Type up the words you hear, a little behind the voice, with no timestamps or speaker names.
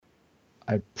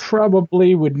I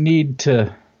probably would need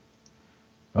to.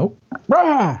 Oh,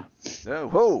 ah,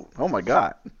 Whoa! Oh my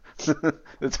God!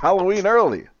 It's Halloween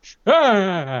early. ah.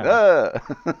 Uh.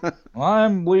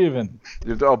 I'm leaving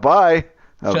Oh, bye.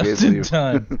 Okay, just so in you.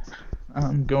 time.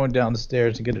 I'm going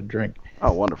downstairs to get a drink.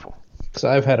 Oh, wonderful. So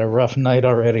I've had a rough night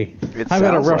already. It I've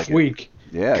had a sounds rough like it. week.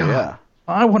 Yeah, God, yeah.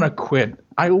 I want to quit.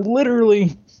 I'm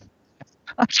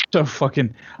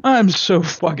I'm so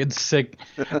fucking sick.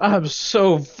 I'm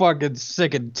so fucking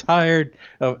sick and tired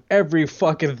of every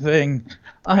fucking thing.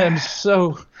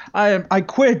 I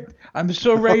quit. I'm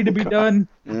so ready Oh to be God. done.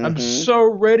 I'm Mm-hmm. so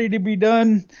ready to be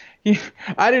done.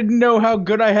 I didn't know how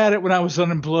good I had it when I was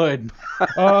unemployed.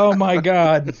 Oh my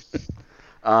God.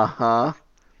 Uh-huh.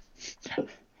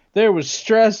 There was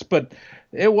stress, but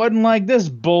it wasn't like this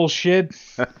bullshit.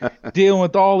 Dealing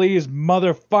with all these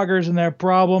motherfuckers and their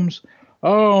problems.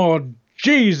 Oh,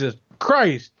 Jesus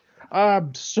Christ.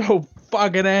 I'm so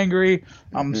fucking angry.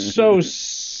 I'm so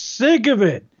sick of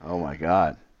it. Oh my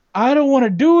God. I don't want to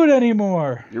do it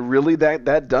anymore. You're really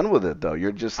that done with it though.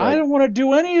 You're just I like, don't want to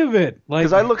do any of it.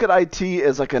 because I look at IT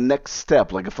as like a next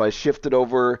step. Like if I shift it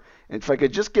over, and if I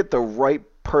could just get the right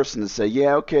person to say,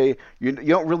 yeah, okay, you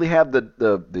don't really have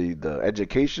the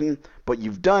education, but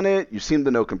you've done it. You seem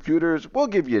to know computers. We'll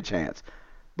give you a chance.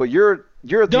 But you're at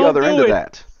the don't other end do of it.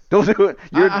 that. Don't do it.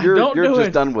 You're you're Don't you're do just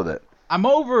it. done with it. I'm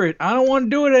over it. I don't want to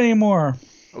do it anymore.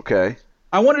 Okay.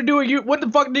 I want to do it. What the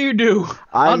fuck do you do?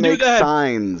 I I'll do make that.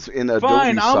 signs in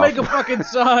Fine. Adobe I'll make a software. fucking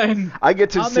sign. I get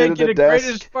to I'll sit make at you a the desk.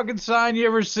 greatest fucking sign you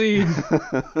ever seen.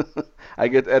 I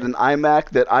get at an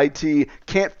iMac that IT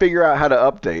can't figure out how to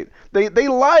update. They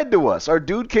lied to us. Our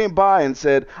dude came by and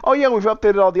said, "Oh yeah, we've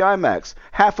updated all the iMacs.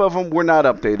 Half of them were not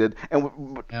updated, and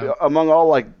Yeah. among all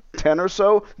like 10 or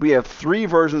so, we have 3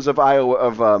 versions of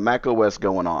Mac OS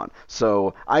going on.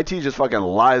 So IT just fucking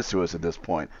lies to us at this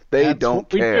point. They That's don't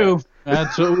what we care. do.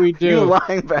 That's what we You do.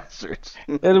 lying bastards.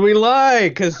 And we lie,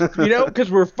 because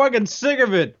we're fucking sick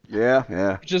of it. Yeah,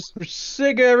 yeah. Just we're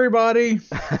sick of everybody.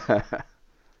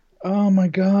 Oh my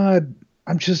God.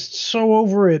 I'm just so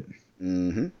over it.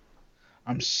 hmm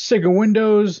I'm sick of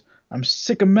Windows. I'm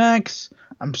sick of Macs.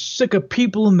 I'm sick of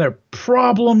people and their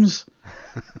problems.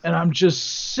 And I'm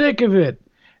just sick of it.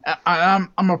 I'm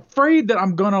afraid that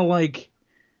I'm gonna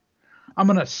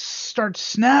start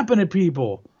snapping at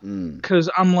people Mm. because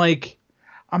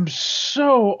I'm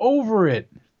so over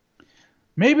it.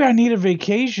 Maybe I need a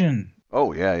vacation.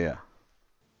 Oh yeah, yeah.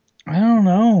 I don't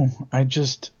know.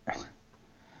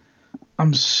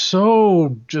 I'm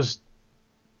so just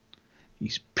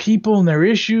these people and their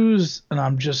issues, and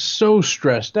I'm just so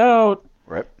stressed out,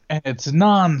 Right. and it's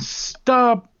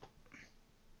nonstop,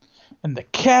 and the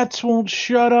cats won't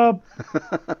shut up,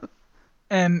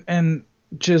 and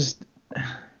just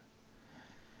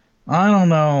I don't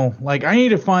know. Like I need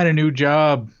to find a new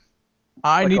job.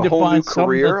 I Like need a to whole new find something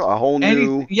career, that's a whole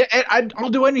anything. new. Yeah,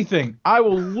 I'll do anything. I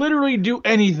will literally do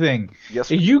anything. Yes.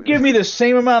 If you give me the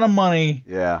same amount of money,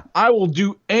 Yeah. I will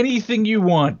do anything you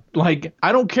want. Like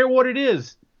I don't care what it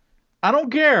is. I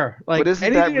don't care. But Like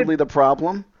isn't that anything really the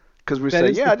problem? Because we that say,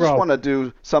 is the yeah, I just problem. want to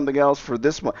do something else for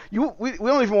this one. We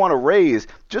don't even want to raise.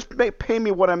 Just pay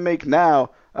me what I make now.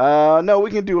 No,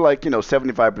 we can do like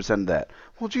 75% of that.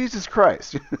 Well, Jesus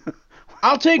Christ.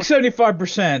 I'll take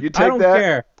 75%. You I take don't that?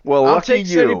 care. Well, I'll lucky take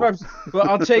you. 75. Well,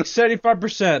 I'll take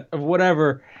 75% of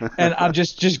whatever, and I'll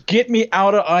just get me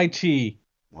out of IT.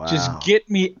 Just Wow. get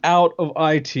me out of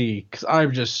IT because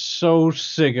I'm just so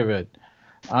sick of it.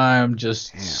 I'm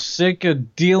just Damn. sick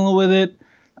of dealing with it.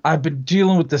 I've been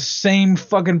dealing with the same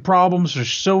fucking problems for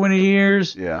so many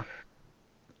years. Yeah.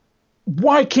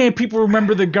 Why can't people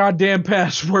remember the goddamn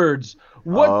passwords?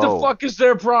 What the Oh. fuck is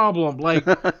their problem? Like,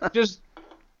 just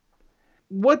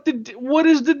what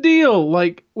is the deal?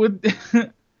 Like, with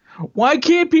why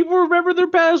can't people remember their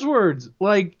passwords?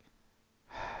 Like,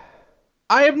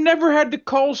 I have never had to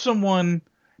call someone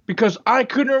because I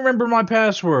couldn't remember my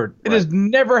password. It Right. has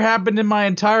never happened in my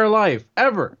entire life,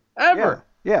 ever, Yeah. ever.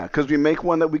 Yeah, because we make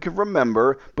one that we can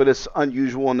remember, but it's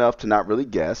unusual enough to not really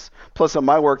guess. Plus, on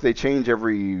my work, they change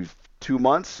every 2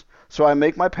 months. So I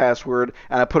make my password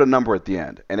and I put a number at the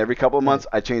end. And every couple of months,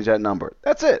 I change that number.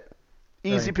 That's it.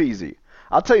 Easy Right. peasy.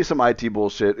 I'll tell you some IT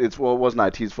bullshit. Well, it wasn't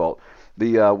IT's fault.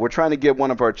 We're trying to get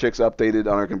one of our chicks updated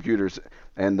on our computers,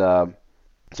 and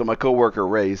so my coworker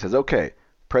Ray says, "Okay,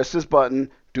 press this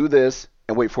button, do this,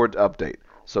 and wait for it to update."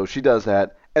 So she does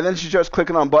that, and then she starts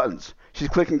clicking on buttons. She's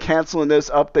clicking canceling this,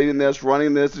 updating this,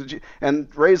 running this, and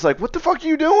Ray's like, "What the fuck are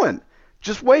you doing?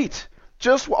 Just wait.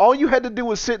 Just all you had to do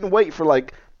was sit and wait for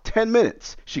like 10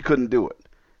 minutes." She couldn't do it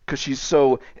because she's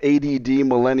so ADD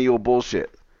millennial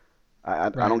bullshit. I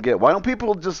Right. don't get it. Why don't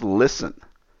people just listen?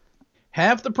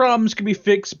 half the problems can be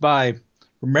fixed by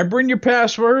remembering your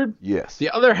password. Yes. The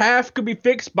other half could be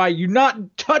fixed by you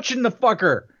not touching the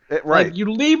fucker. Right. Like,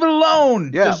 you leave it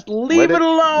alone. Yeah. Just leave it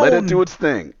alone. Let it do its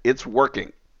thing. It's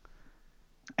working.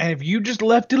 And if you just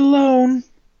left it alone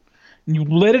and you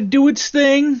let it do its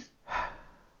thing,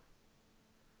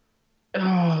 and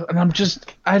I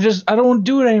don't want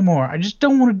to do it anymore. I just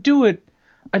don't want to do it.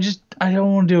 I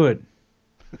don't want to do it.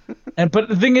 But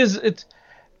the thing is,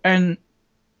 I don't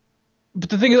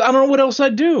know what else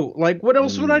I'd do. Like, what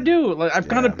else would I do? Like, I've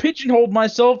kind of pigeonholed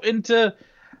myself into,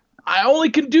 I only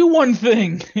can do one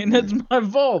thing, and that's my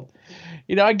fault.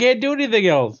 You know, I can't do anything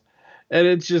else. And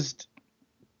it's just,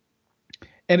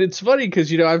 and it's funny because,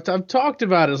 you know, I've talked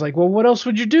about it. It's like, well, what else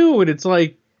would you do? And it's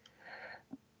like,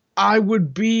 I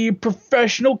would be a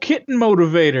professional kitten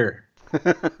motivator.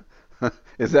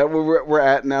 Is that where we're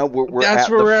at now? That's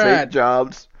where we're fake at.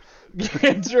 Jobs.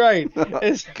 That's right.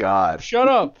 God. Shut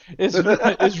up. It's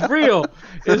real.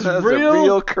 It's a real.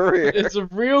 real career. It's a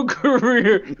real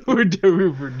career.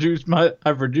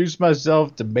 I've reduced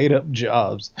myself to made up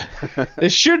jobs.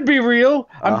 It should be real.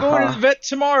 I'm going to the vet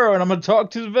tomorrow, and I'm going to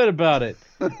talk to the vet about it.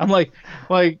 I'm like,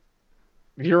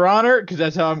 Your Honor, because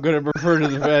that's how I'm going to refer to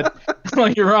the vet.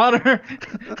 Like, Your Honor,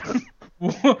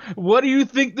 what do you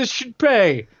think this should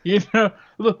pay? You know,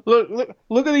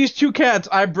 look at these two cats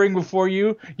I bring before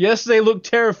you. Yes, they look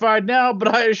terrified now, but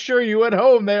I assure you, at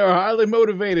home they are highly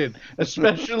motivated,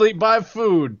 especially by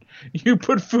food. You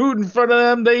put food in front of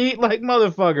them, they eat like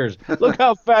motherfuckers. Look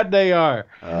how fat they are.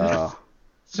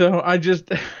 So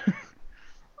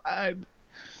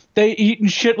they eat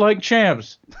and shit like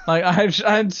champs. Like,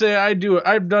 I'd say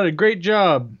I've done a great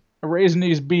job of raising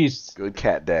these beasts. Good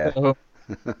cat dad. So,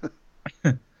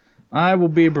 I will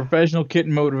be a professional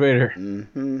kitten motivator.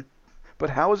 Mm-hmm. But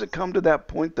how has it come to that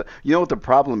point? You know what the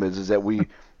problem is that we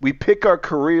pick our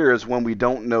careers when we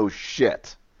don't know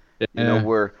shit. Yeah. You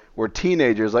know, we're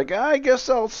teenagers, like, I guess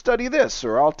I'll study this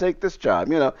or I'll take this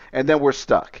job, you know, and then we're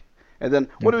stuck. And then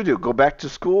what do? Go back to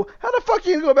school? How the fuck are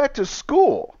you going to go back to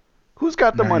school? Who's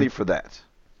got the money for that?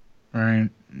 Right.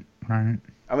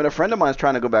 I mean, a friend of mine is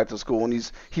trying to go back to school,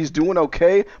 and he's doing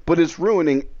okay, but it's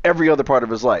ruining every other part of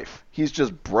his life. He's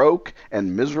just broke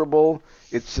and miserable.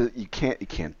 It's you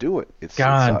can't do it. It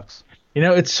sucks. You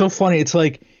know, it's so funny. It's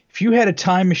like, if you had a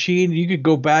time machine, you could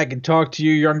go back and talk to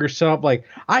your younger self. Like,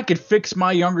 I could fix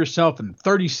my younger self in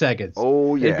 30 seconds.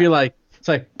 Oh yeah. It'd be like, it's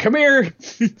like, come here.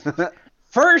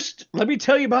 First, let me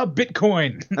tell you about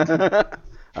Bitcoin.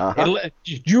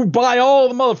 You buy all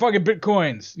the motherfucking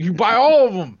Bitcoins. You buy all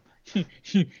of them.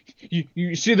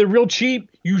 You see they're real cheap.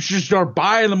 You should start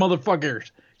buying the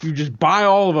motherfuckers. You just buy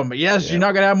all of them. But yes, you're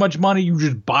not gonna have much money. You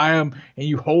just buy them and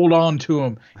you hold on to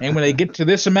them. And when they get to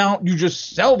this amount, you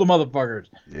just sell the motherfuckers.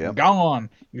 Yep. Gone.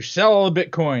 You sell all the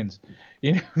Bitcoins.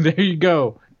 You know, there you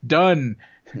go. Done.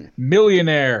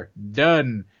 Millionaire.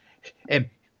 Done. And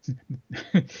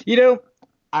you know,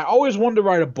 I always wanted to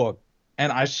write a book.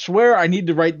 And I swear I need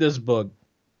to write this book.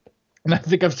 And I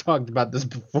think I've talked about this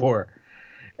before.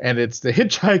 And it's The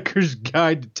Hitchhiker's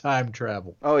Guide to Time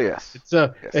Travel. Oh, yes.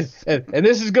 It's and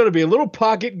this is going to be a little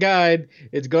pocket guide.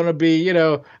 It's going to be, you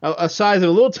know, a size of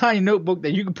a little tiny notebook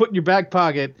that you can put in your back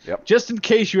pocket just in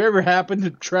case you ever happen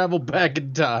to travel back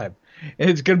in time.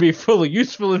 And it's going to be full of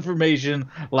useful information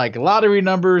like lottery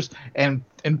numbers and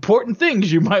important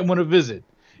things you might want to visit.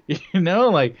 You know,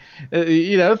 like,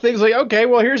 you know, things like, okay,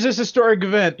 well, here's this historic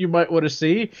event you might want to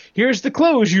see. Here's the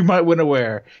clothes you might want to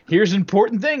wear. Here's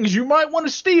important things you might want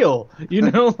to steal. You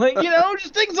know, like, you know,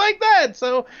 just things like that.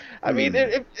 So, I mean,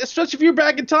 especially if you're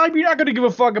back in time, you're not going to give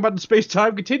a fuck about the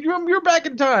space-time continuum. You're back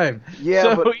in time. Yeah,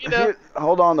 so, but you know,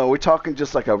 hold on, though. We're talking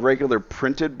just like a regular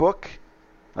printed book?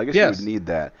 I guess you would need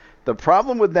that. The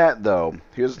problem with that, though,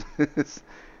 is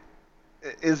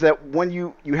that when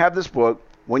you have this book,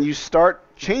 when you start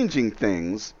changing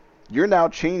things, you're now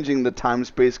changing the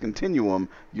time-space continuum.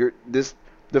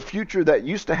 The future that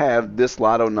used to have this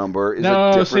lotto number is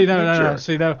a different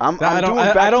future. No. I'm doing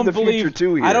Back to the Future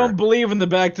too here. I don't believe in the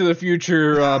Back to the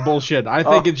Future bullshit. I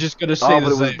think it's just going to stay the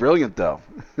same. But it was brilliant, though.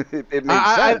 It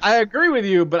makes sense. I agree with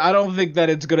you, but I don't think that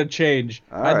it's going to change.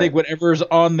 I think whatever's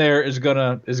on there is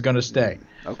gonna stay.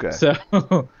 Okay. So.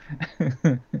 All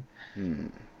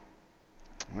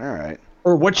right.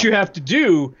 Or what you have to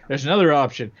do, there's another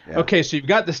option. Yeah. Okay, so you've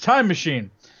got this time machine.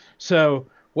 So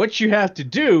what you have to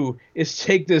do is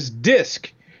take this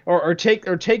disc or take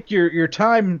your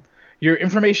time, your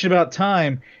information about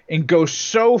time, and go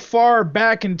so far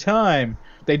back in time.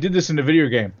 They did this in the video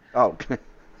game. Oh.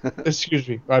 Excuse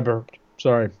me. I burped.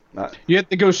 Sorry. You have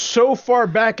to go so far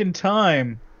back in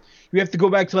time. You have to go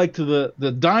back to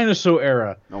the dinosaur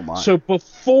era. Oh my. So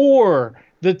before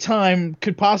the time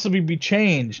could possibly be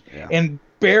changed Yeah. and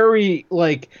bury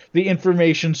like the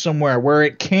information somewhere where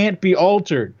it can't be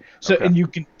altered. So Okay. and you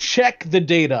can check the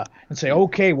data and say,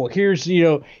 okay, well here's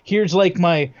like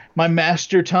my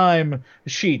master time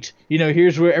sheet.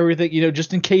 Here's where everything,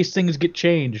 just in case things get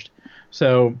changed.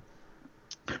 So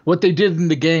what they did in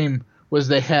the game was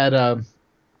they had a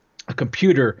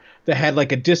computer that had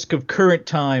like a disk of current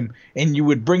time, and you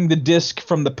would bring the disk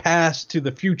from the past to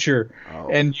the future,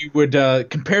 and you would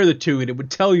compare the two, and it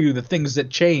would tell you the things that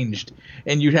changed,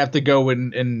 and you'd have to go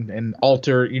and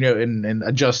alter, and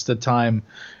adjust the time,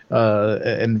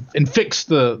 and fix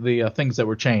the things that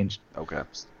were changed. Okay.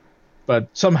 But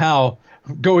somehow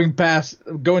going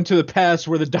to the past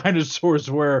where the dinosaurs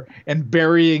were and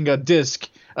burying a disk,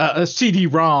 a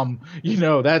CD-ROM,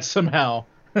 that somehow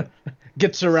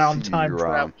gets around time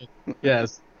travel.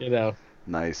 Yes,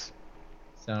 Nice.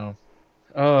 So,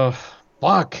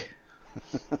 fuck.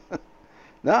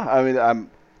 No, I mean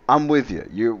I'm with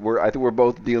you. I think we're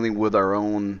both dealing with our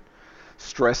own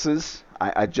stresses.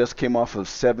 I just came off of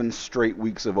 7 straight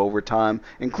weeks of overtime,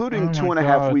 including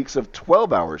 2.5 weeks of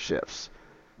 12-hour shifts.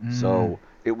 So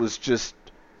it was just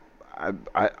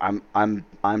I'm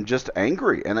just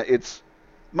angry, and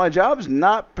my job's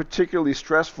not particularly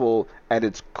stressful at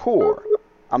its core.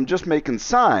 I'm just making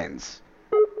signs.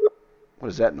 What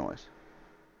is that noise?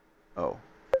 Oh.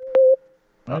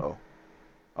 Uh-oh.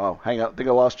 Oh, hang on. I think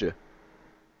I lost you.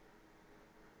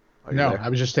 No, I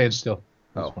was just staying still.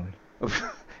 That's funny.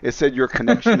 It said your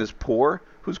connection is poor.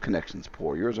 Whose connection's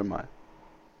poor? Yours or mine?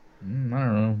 I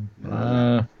don't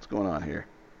know. What's going on here?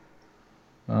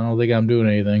 I don't think I'm doing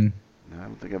anything. I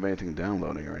don't think I have anything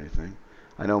downloading or anything.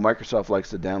 I know Microsoft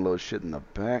likes to download shit in the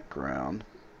background.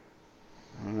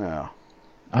 I don't know.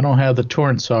 I don't have the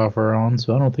torrent software on,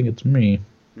 so I don't think it's me.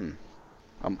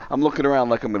 I'm looking around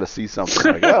like I'm going to see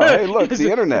something. Like, oh, hey, look, the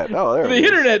internet. Oh, there it is. The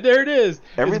internet, there it is.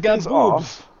 Everything's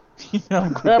off.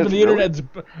 I'm grabbing the internet's.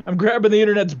 I'm grabbing the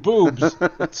internet's boobs.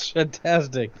 It's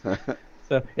fantastic.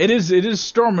 So it is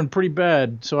storming pretty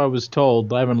bad. So I was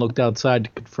told. I haven't looked outside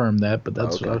to confirm that, but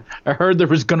that's what I heard. There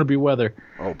was going to be weather.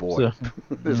 Oh boy, so,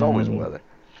 there's always weather.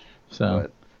 So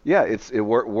but, yeah,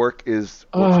 work's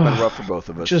been rough for both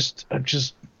of us.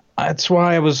 That's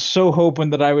why I was so hoping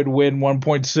that I would win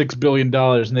 $1.6 billion,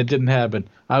 and it didn't happen.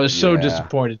 I was so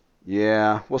disappointed.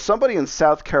 Yeah. Well, somebody in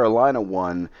South Carolina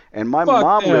won, and my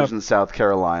mom lives in South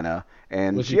Carolina,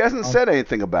 and she hasn't said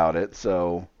anything about it,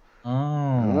 so I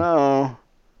don't know.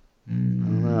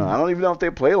 I don't even know if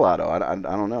they play Lotto. I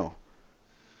don't know.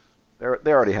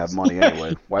 They already have money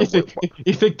anyway. Why?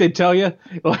 You think they'd tell you?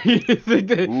 You think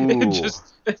they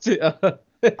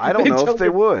I don't know if they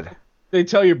would. They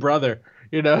tell your brother,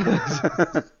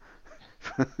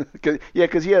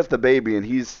 Because he has the baby, and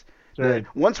he's right.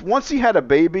 Once he had a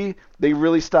baby, they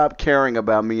really stopped caring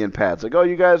about me and Pat. It's like, oh,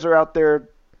 you guys are out there,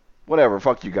 whatever.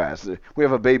 Fuck you guys. We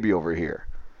have a baby over here.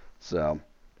 So.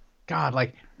 God,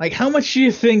 like how much do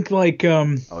you think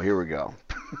Oh, here we go.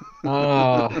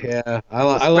 Oh yeah,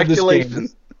 I love this game.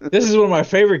 This is one of my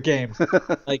favorite games.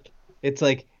 It's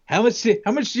like how much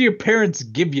do your parents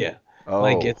give you? Oh.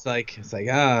 It's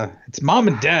it's mom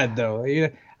and dad though.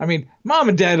 I mean, mom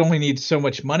and dad only need so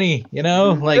much money,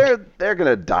 they're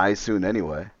gonna die soon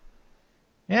anyway.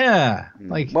 Yeah,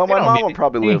 well, my mom will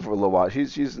probably live for a little while.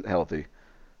 She's healthy.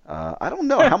 I don't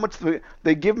know how much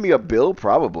they give me a bill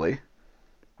probably.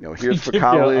 Here's for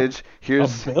college.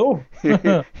 Here's a bill?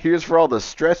 Here's for all the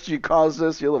stress you caused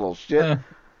us, you little shit. Well,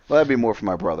 that'd be more for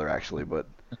my brother actually, but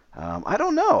I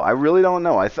don't know. I really don't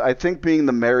know. I think being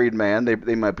the married man,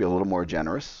 they might be a little more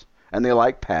generous, and they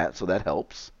like Pat, so that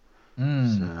helps.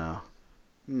 So,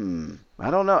 I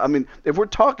don't know. I mean, if we're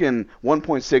talking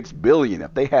 1.6 billion,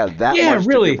 if they had that much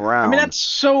really. to give around, I mean, that's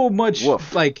so much.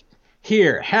 Woof.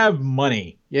 Here, have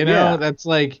money. That's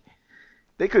like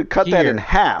they could cut that in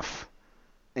half.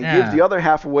 And give the other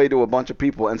half away to a bunch of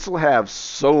people and still have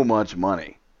so much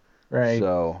money. Right.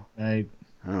 So, right.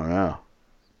 I don't know.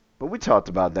 But we talked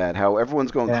about that, how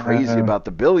everyone's going crazy about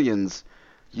the billions.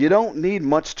 You don't need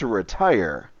much to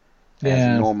retire as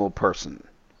a normal person.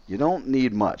 You don't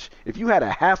need much. If you had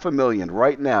 $500,000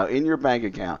 right now in your bank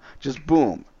account, just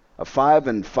boom, a 5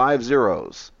 and 5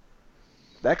 zeros,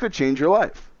 that could change your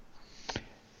life.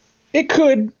 It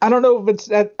could. I don't know if it's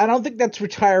that. I don't think that's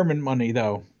retirement money,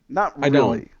 though. Not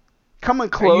really. Coming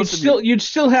close. You'd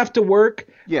still have to work,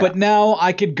 but now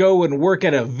I could go and work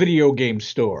at a video game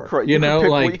store. Correct. You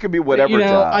could be whatever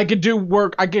job. I could do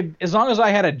work. As long as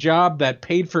I had a job that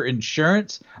paid for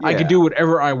insurance, I could do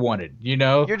whatever I wanted.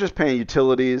 You're just paying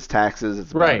utilities, taxes.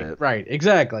 It's about it. Right.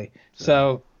 Exactly.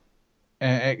 So,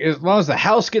 as long as the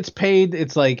house gets paid,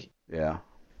 it's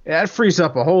that frees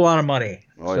up a whole lot of money.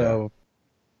 Oh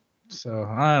So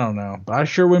I don't know, but I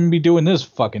sure wouldn't be doing this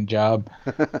fucking job.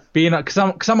 Being because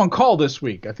I'm on call this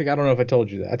week. I don't know if I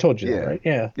told you that. I told you that, yeah. right?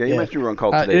 Yeah. Yeah, you mentioned you were on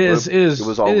call It today. is. But it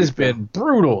was all It has week, though. been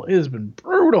brutal. It has been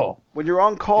brutal. When you're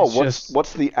on call, It's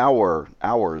what's the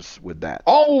hours with that?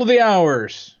 all the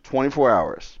hours. 24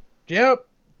 hours. Yep.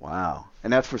 Wow.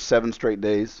 And that's for 7 straight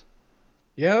days?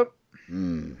 Yep. I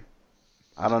don't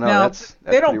know. Now That's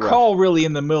they don't pretty rough. call really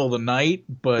in the middle of the night,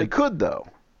 but They could, though.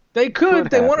 they could.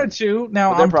 They happen. wanted to.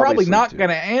 Now But they're I'm probably probably not asleep, too.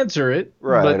 gonna answer it.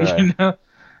 Right, But right. you know,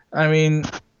 I mean,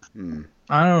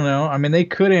 I don't know. I mean, they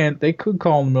could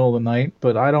call in the middle of the night,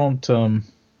 but I don't.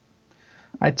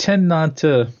 I tend not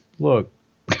to look.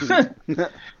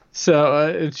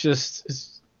 So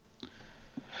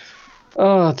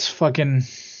it's fucking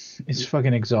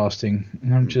exhausting,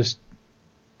 and I'm just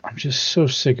so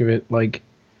sick of it. Like,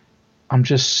 I'm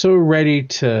just so ready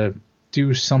to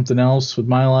do something else with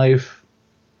my life.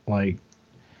 Like,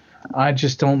 I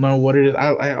just don't know what it is.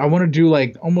 I want to do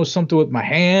like almost something with my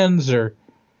hands or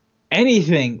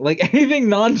anything, like anything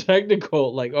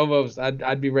non-technical. Like almost,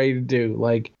 I'd be ready to do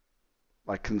like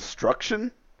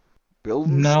construction?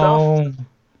 Building no. stuff?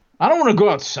 I don't want to go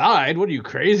outside. What are you,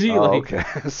 crazy? Oh, Like,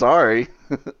 okay. Sorry.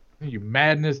 you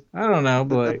madness? I don't know,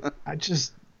 but like, I'm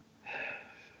just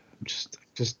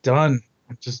done.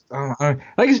 I don't know.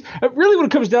 Really what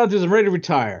it comes down to is I'm ready to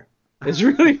retire. It's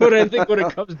really what I think what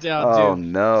it comes down to. Oh,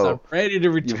 no. is I'm ready to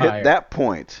retire. You've hit that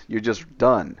point. You're just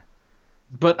done.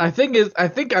 But I think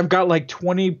I've got like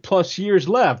 20 plus years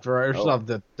left or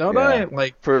something, don't yeah. I?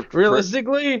 Like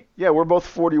realistically? Yeah, we're both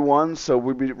 41, so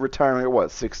we'd be retiring at what,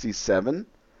 67?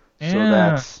 Yeah. So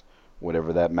that's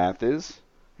whatever that math is.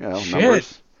 You know, Shit.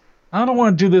 numbers. I don't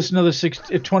want to do this another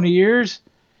 20 years.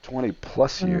 20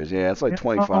 plus years. Yeah, it's like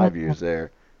 25 years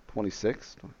there.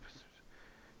 26?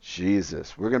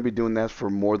 Jesus. We're going to be doing that for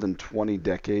more than 20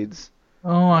 decades.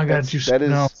 Oh, I got to do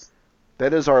something else.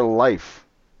 That is our life.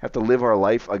 Have to live our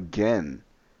life again.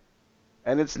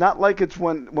 And it's not like it's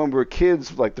when we're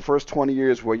kids, like the first 20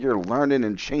 years where you're learning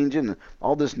and changing and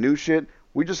all this new shit.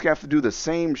 We just have to do the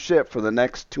same shit for the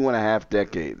next 2.5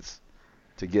 decades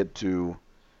to get to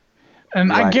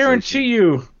And I guarantee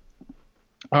you,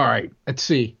 all right, let's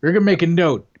see. We're going to make a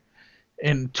note.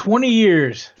 In 20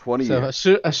 years. 20 years.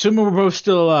 Assuming we're both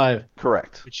still alive.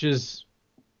 Correct. Which is,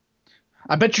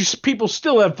 I bet you people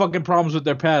still have fucking problems with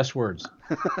their passwords.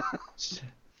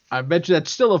 I bet you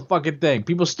that's still a fucking thing.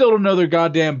 People still don't know their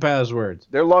goddamn passwords.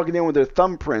 They're logging in with their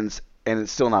thumbprints, and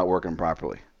it's still not working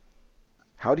properly.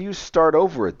 How do you start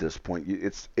over at this point?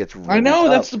 It's really I know,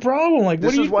 tough. that's the problem. Like, this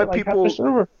what do is you why like,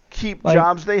 people keep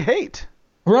jobs they hate.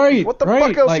 Right. What the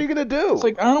fuck else are you gonna do? It's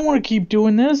like, I don't want to keep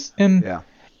doing this, and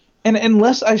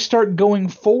unless I start going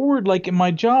forward, like in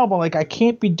my job, like I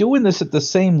can't be doing this at the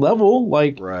same level.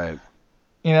 Like, right.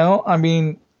 You know, I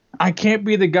mean, I can't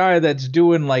be the guy that's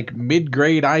doing like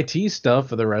mid-grade IT stuff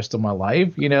for the rest of my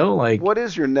life. You know, like, what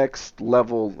is your next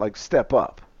level, like, step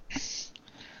up?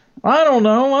 I don't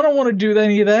know. I don't want to do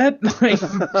any of that. Like,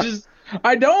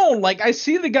 I don't. Like, I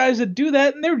see the guys that do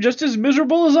that, and they're just as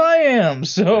miserable as I am.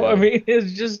 So, I mean,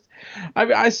 it's just,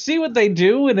 I see what they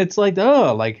do, and it's like, I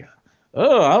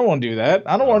don't want to do that.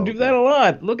 I don't want to do that a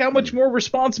lot. Look how much more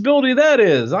responsibility that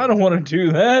is. I don't want to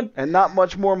do that. And not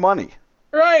much more money.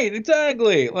 Right,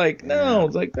 exactly. Like, no,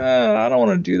 it's like, I don't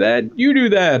want to do that. You do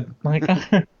that. Like,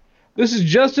 this is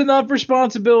just enough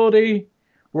responsibility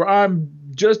where I'm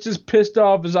just as pissed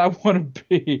off as I want to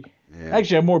be. Yeah.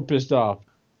 Actually, I'm more pissed off.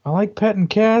 I like petting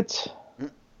cats.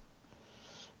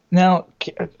 Now,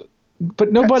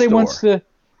 but nobody wants to.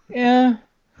 Yeah.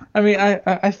 I mean,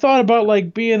 I thought about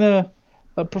like being a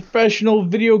professional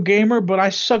video gamer, but I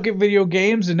suck at video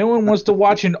games, and no one wants to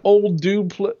watch an old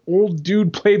dude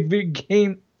play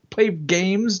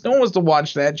games. No one wants to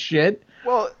watch that shit.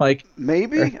 Well, like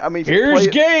maybe. I mean, here's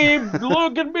Gabe.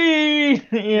 Look at me.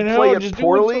 You know, play it just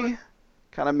poorly.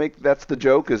 Kind of make that's the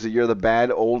joke, is that you're the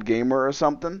bad old gamer or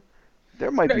something.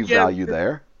 There might be value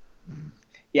there.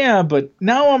 Yeah, but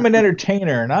now I'm an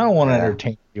entertainer, and I don't want to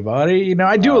entertain anybody. You know,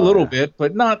 I do a little bit,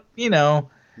 but not. You know,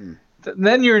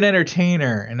 then you're an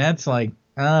entertainer, and that's like,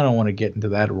 I don't want to get into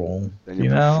that role. Then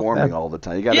you're performing all the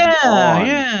time. You got to be on.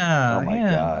 Yeah. Oh my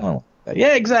god.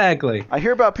 Yeah, exactly. I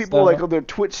hear about people like on their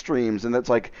Twitch streams, and it's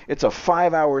like it's a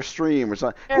 5-hour stream or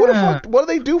something. Yeah. What do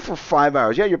they do for 5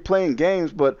 hours? Yeah, you're playing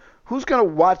games, but who's gonna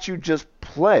watch you just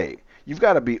play? You've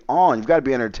got to be on. You've got to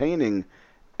be entertaining,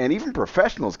 and even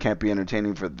professionals can't be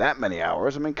entertaining for that many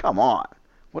hours. I mean, come on.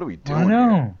 What are we doing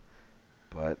here?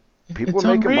 But people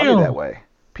are making money that way.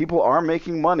 People are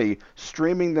making money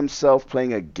streaming themselves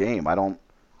playing a game. I don't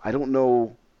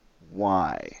know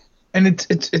why. And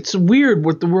it's weird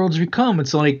what the world's become.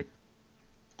 It's like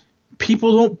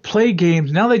people don't play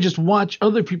games. Now they just watch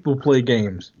other people play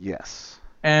games. Yes.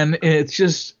 And it's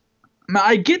just, now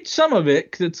I get some of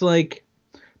it because it's like,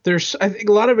 I think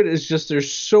a lot of it is just there's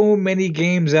so many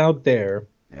games out there.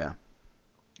 Yeah.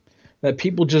 That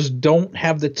people just don't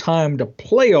have the time to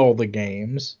play all the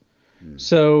games.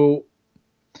 So,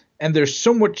 and there's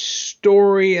so much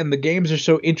story and the games are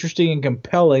so interesting and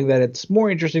compelling that it's more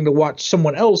interesting to watch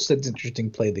someone else that's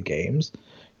interesting play the games,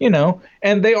 you know,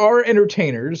 and they are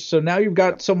entertainers. So now you've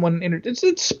got someone,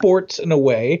 it's sports in a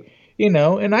way, you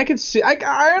know, and I can see,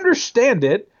 I understand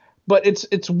it, but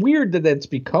it's weird that it's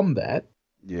become that.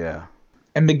 Yeah.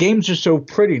 And the games are so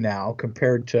pretty now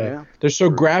compared to, they're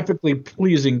so graphically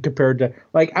pleasing compared to,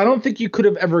 like, I don't think you could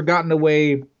have ever gotten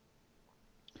away.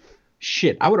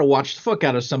 Shit, I would have watched the fuck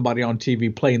out of somebody on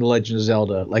TV playing The Legend of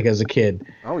Zelda, like, as a kid.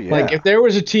 Oh, yeah. Like, if there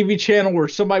was a TV channel where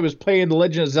somebody was playing The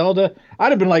Legend of Zelda,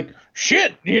 I'd have been like,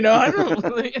 shit, you know, I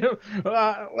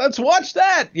don't let's watch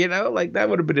that, you know, like, that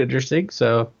would have been interesting,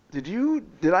 so.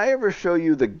 Did I ever show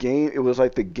you the game? It was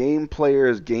like the Game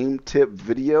Player's Game Tip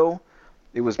video.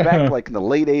 It was back like in the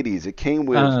late 80s. It came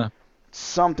with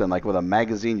something like with a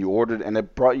magazine you ordered, and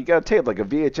you got a tape, like a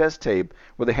VHS tape,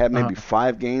 where they had maybe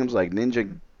 5 games like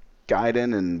Ninja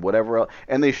Gaiden and whatever else,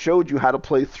 and they showed you how to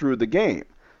play through the game.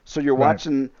 So you're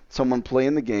watching someone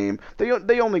playing the game.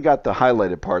 They only got the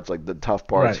highlighted parts, like the tough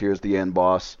parts. Here's the end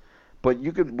boss. But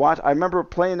you could watch. I remember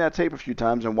playing that tape a few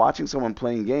times and watching someone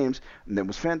playing games, and it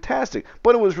was fantastic.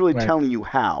 But it was really telling you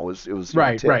how. It was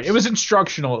right. It was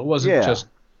instructional. It wasn't just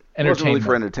entertainment. It wasn't really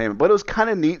for entertainment. But it was kind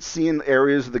of neat seeing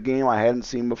areas of the game I hadn't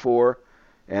seen before,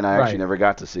 and I actually never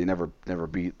got to see. Never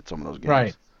beat some of those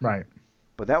games. Right.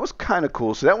 But that was kind of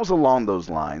cool. So that was along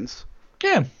those lines.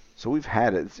 Yeah. So we've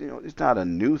had it. It's not a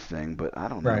new thing, but I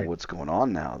don't know what's going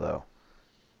on now, though.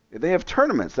 They have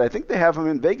tournaments. I think they have them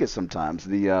in Vegas sometimes.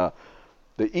 The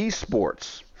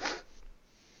esports.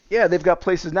 Yeah, they've got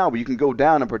places now where you can go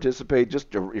down and participate.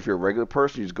 Just if you're a regular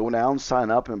person, you just go down, sign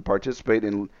up, and participate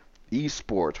in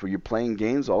esports, where you're playing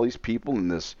games. All these people in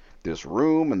this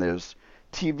room, and there's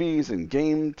TVs and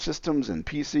game systems and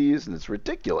PCs, and it's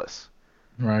ridiculous.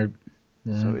 Right.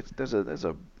 So there's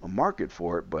a market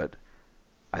for it, but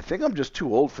I think I'm just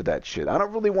too old for that shit. I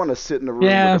don't really want to sit in a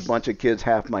room with a bunch of kids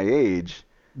half my age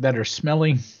that are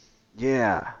smelly.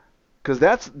 Yeah, because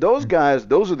those guys.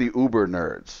 Those are the uber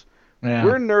nerds. Yeah.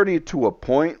 We're nerdy to a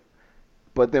point,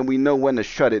 but then we know when to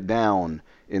shut it down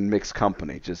in mixed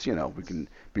company. Just, we can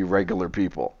be regular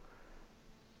people.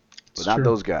 But not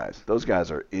those guys. Those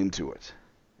guys are into it.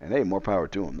 And hey, more power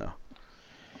to them, though.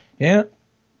 Yeah.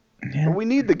 But we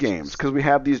need the games because we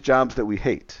have these jobs that we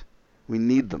hate. We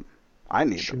need them. I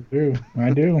need them.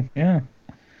 I do. Yeah.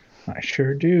 I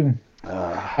sure do.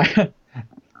 I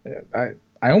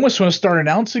almost want to start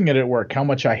announcing it at work how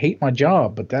much I hate my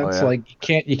job, but that's like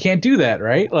you can't do that,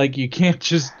 right? Like you can't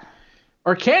just,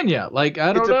 or can you? Like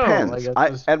I don't know. It depends.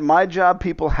 Like, at my job,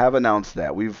 people have announced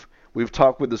that. We've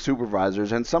talked with the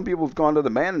supervisors, and some people have gone to the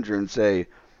manager and say,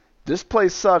 "This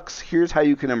place sucks. Here's how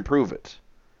you can improve it."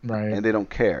 Right. And they don't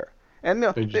care. And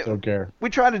they just don't care. We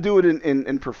try to do it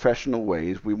in professional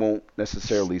ways. We won't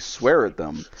necessarily swear at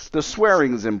them. The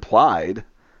swearing is implied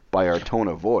by our tone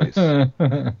of voice.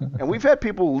 And we've had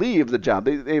people leave the job.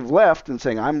 They've left and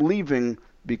saying, I'm leaving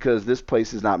because this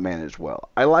place is not managed well.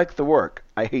 I like the work.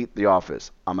 I hate the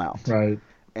office. I'm out. Right.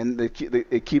 And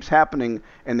it keeps happening,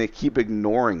 and they keep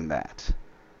ignoring that.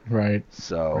 Right.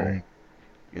 So,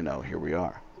 here we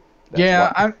are.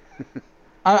 I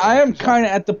am kind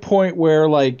of at the point where,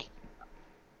 like,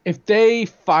 if they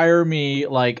fire me,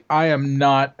 like,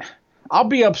 I'll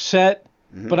be upset,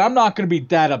 but I'm not going to be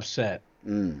that upset.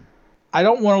 I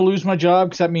don't want to lose my job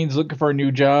because that means looking for a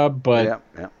new job, but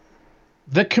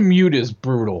the commute is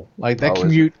brutal. Like that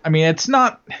commute, I mean, it's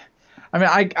not. I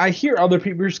mean, I hear other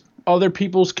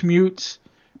people's commutes,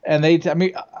 and I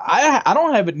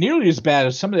don't have it nearly as bad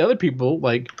as some of the other people.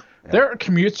 Like their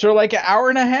commutes are like an hour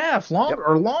and a half longer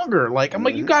or longer. Like I'm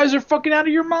like, you guys are fucking out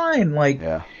of your mind. Like,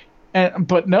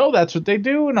 but no, that's what they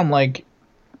do, and I'm like,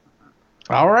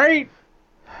 all right.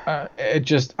 It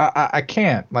just I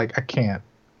can't, like, I can't,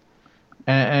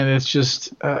 and it's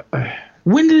just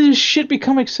when did this shit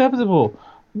become acceptable?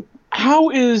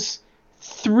 How is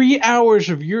 3 hours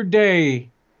of your day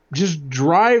just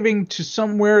driving to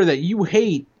somewhere that you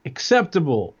hate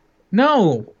acceptable?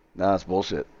 No, it's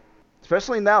bullshit.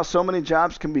 Especially now, so many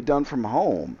jobs can be done from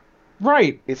home.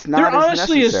 Right. It's not. There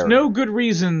honestly necessary. is no good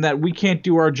reason that we can't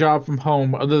do our job from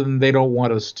home other than they don't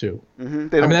want us to. Mm-hmm.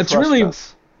 They don't trust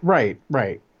us. Right.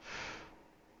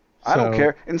 I don't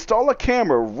care. Install a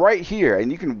camera right here,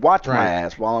 and you can watch my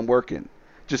ass while I'm working.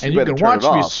 Just and you you better can turn watch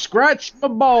it me off. scratch my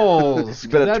balls. You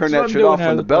better 'cause turn that's that what shit I'm off doing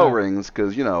when the all bell time. rings,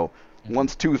 because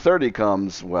once 2:30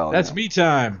 comes, well, That's me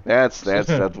time. that's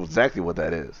exactly what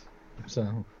that is.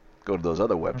 So Go to those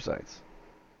other websites.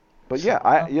 But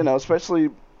yeah, especially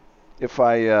if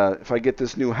I get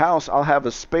this new house, I'll have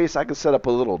a space. I can set up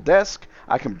a little desk.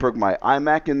 I can bring my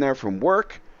iMac in there from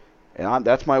work, and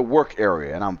that's my work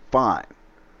area, and I'm fine.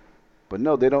 But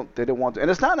no, they don't want to.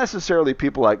 And it's not necessarily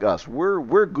people like us.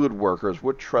 We're good workers.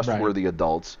 We're trustworthy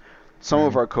adults. Some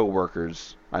of our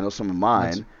coworkers, I know some of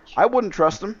mine, I wouldn't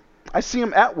trust them. I see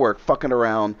them at work fucking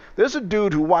around. There's a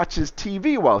dude who watches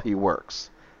TV while he works.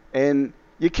 And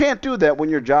you can't do that when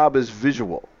your job is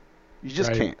visual. You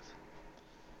just can't.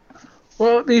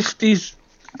 Well, these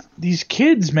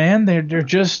kids, man, they're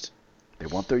just, they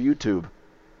want their YouTube.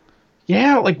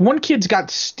 Yeah, like one kid's got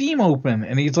Steam open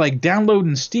and he's like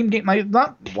downloading Steam game, like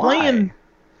not playing. Why?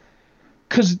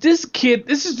 Cause this kid,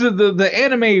 this is the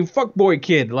anime fuckboy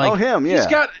kid. Like, him,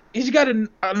 yeah. He's got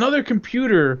another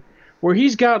computer where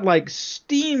he's got like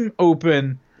Steam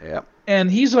open. Yeah.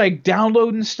 And he's like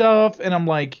downloading stuff, and I'm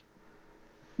like,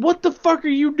 what the fuck are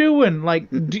you doing?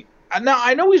 Like, now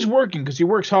I know he's working because he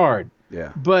works hard.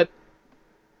 Yeah. But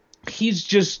he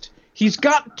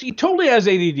totally has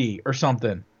ADD or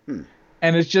something.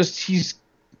 And it's just, he's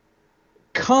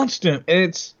constant,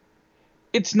 and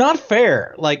it's not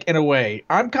fair, like, in a way.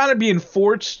 I'm kind of being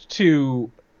forced to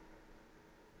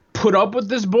put up with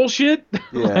this bullshit.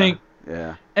 Yeah.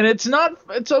 Yeah. And it's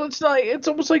almost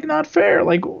like not fair.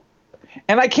 Like,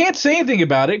 and I can't say anything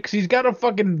about it because he's got a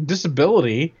fucking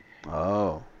disability.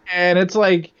 Oh. And it's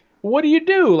like, what do you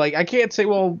do? Like, I can't say,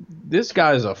 well, this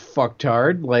guy's a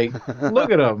fucktard. Like, look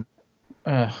at him.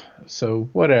 So,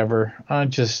 whatever.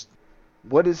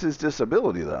 What is his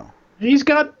disability, though? He's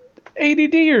got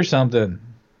ADD or something.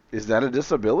 Is that a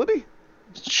disability?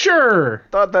 Sure.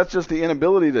 Thought that's just the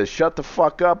inability to shut the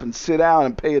fuck up and sit down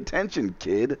and pay attention,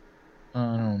 kid.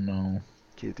 I don't know.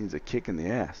 Kid needs a kick in the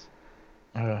ass.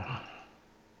 I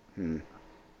don't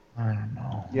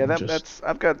know. Yeah,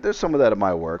 there's some of that at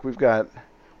my work. We've got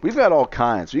all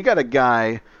kinds. So you got a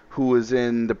guy who is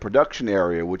in the production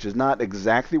area, which is not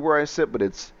exactly where I sit, but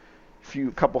it's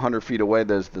a couple hundred feet away.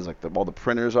 There's like all the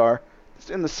printers are. It's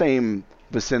in the same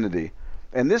vicinity.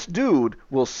 And this dude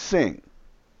will sing.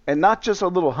 And not just a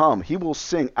little hum. He will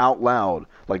sing out loud,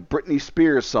 like Britney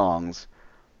Spears songs.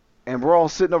 And we're all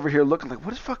sitting over here looking like,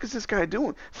 what the fuck is this guy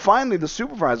doing? Finally, the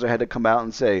supervisor had to come out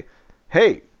and say,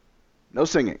 hey, no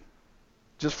singing.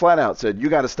 Just flat out said, you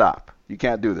got to stop. You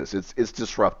can't do this. It's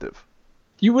disruptive.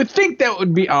 You would think that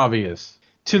would be obvious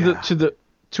to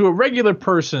a regular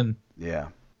person. Yeah.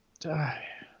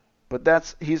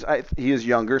 But he is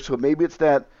younger, so maybe it's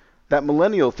that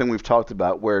millennial thing we've talked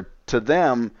about, where to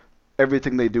them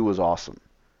everything they do is awesome,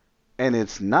 and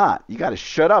it's not. You got to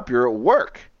shut up. You're at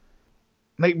work.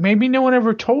 Like, maybe no one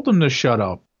ever told them to shut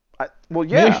up. Well,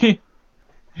 yeah. Maybe.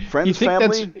 Friends,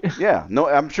 family, yeah. No,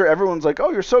 I'm sure everyone's like,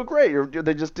 oh, you're so great.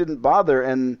 They just didn't bother,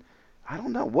 and I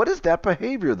don't know. What is that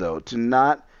behavior, though, to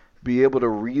not be able to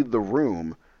read the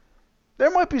room? There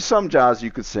might be some jobs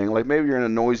you could sing, like maybe you're in a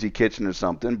noisy kitchen or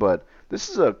something, but this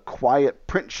is a quiet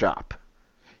print shop.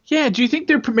 Yeah, do you think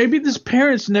maybe his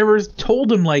parents never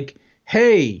told him, like,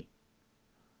 hey,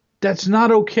 that's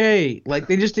not okay? Like,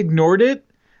 they just ignored it?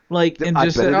 Like, and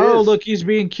just said, oh, look, he's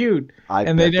being cute.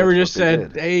 And they never just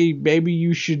said, hey, maybe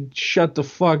you should shut the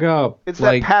fuck up. It's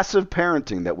like, that passive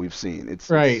parenting that we've seen.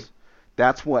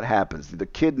 That's what happens. The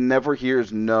kid never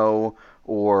hears no,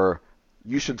 or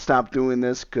you should stop doing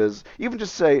this, because even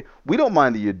just say, we don't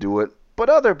mind that you do it, but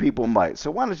other people might. So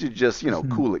why don't you just,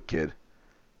 cool it, kid?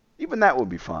 Even that would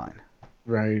be fine.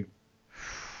 Right.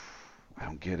 I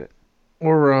don't get it.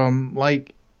 Or,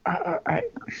 like,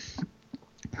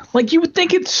 you would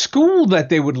think at school that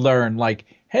they would learn, like,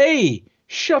 hey,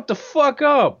 shut the fuck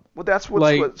up. Well, that's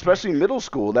especially middle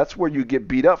school, that's where you get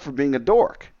beat up for being a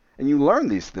dork. And you learn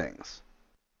these things.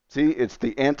 See, it's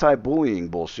the anti-bullying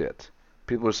bullshit.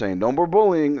 People are saying, no more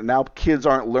bullying. Now kids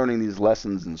aren't learning these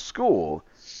lessons in school.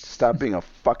 Stop being a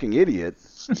fucking idiot,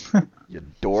 you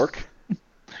dork.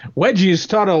 Wedgies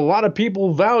taught a lot of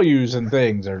people values and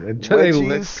things.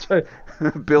 Wedgies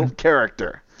built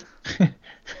character.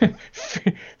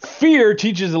 Fear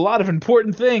teaches a lot of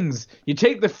important things. You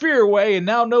take the fear away, and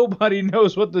now nobody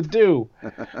knows what to do.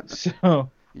 So.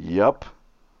 Yep.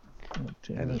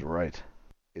 That is right.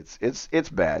 It's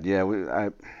bad. Yeah.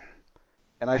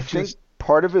 I think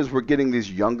part of it is we're getting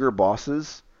these younger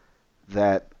bosses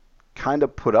that kind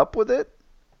of put up with it.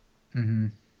 Mm-hmm.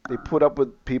 They put up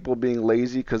with people being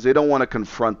lazy because they don't want to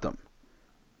confront them.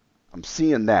 I'm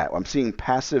seeing that. I'm seeing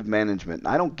passive management.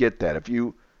 I don't get that. If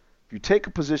you if you take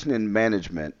a position in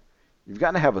management, you've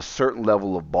got to have a certain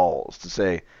level of balls to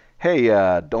say, hey,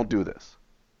 don't do this.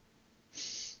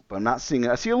 But I'm not seeing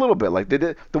it. I see a little bit. Like they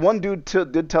did, the one dude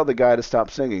did tell the guy to stop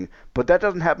singing, but that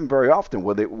doesn't happen very often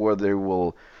where they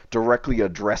will directly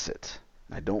address it.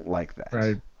 I don't like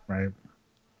that. Right.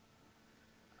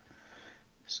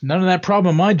 It's none of that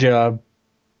problem in my job.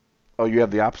 Oh, you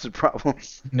have the opposite problem?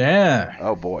 Yeah.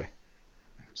 Oh, boy.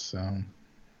 So.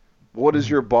 What is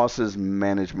your boss's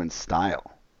management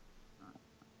style?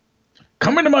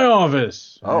 Come into my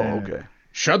office. Oh, okay.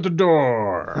 Shut the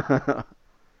door.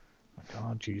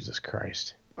 Oh, Jesus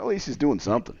Christ. Well, at least he's doing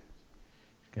something.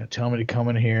 He's going to tell me to come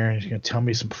in here. He's going to tell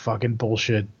me some fucking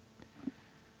bullshit.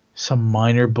 Some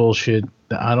minor bullshit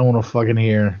that I don't want to fucking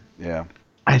hear. Yeah.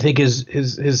 I think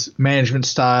his management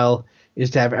style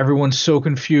is to have everyone so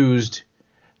confused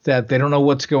that they don't know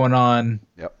what's going on.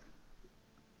 Yep.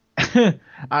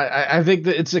 I think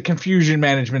that it's a confusion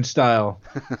management style.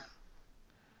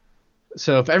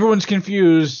 So if everyone's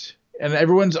confused and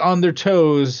everyone's on their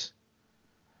toes,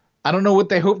 I don't know what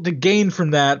they hope to gain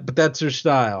from that, but that's their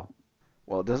style.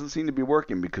 Well, it doesn't seem to be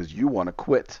working because you want to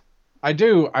quit. I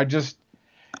do. If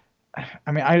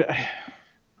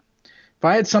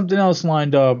I had something else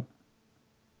lined up,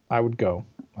 I would go.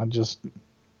 It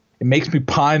makes me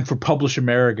pine for Publish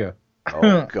America.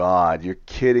 Oh, God, you're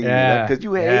kidding me. Because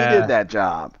you hated that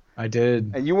job. I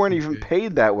did. And you weren't even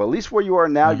paid that well. At least where you are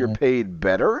now, you're paid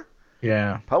better.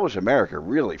 Yeah. Publish America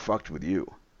really fucked with you.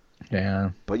 Yeah.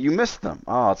 But you missed them.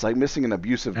 Oh, it's like missing an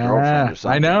abusive girlfriend or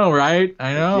something. I know, right?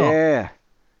 I know. Yeah.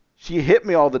 She hit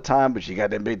me all the time, but she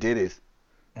got them big titties.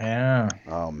 Yeah.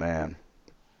 Oh, man.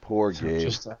 Poor Gabe.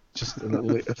 Just at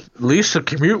least the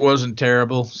commute wasn't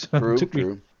terrible. So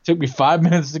True. Took me 5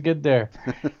 minutes to get there.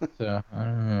 So, I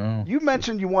don't know. You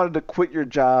mentioned you wanted to quit your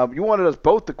job. You wanted us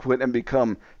both to quit and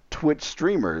become Twitch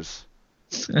streamers.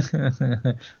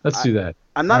 Let's do that.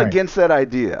 I'm not against that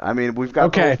idea. I mean, we've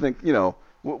got to think,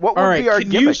 what would be our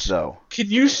gimmick, though? Can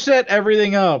you set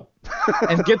everything up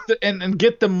and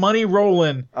get the money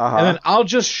rolling, and then I'll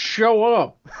just show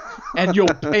up and you'll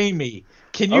pay me?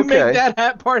 Can you make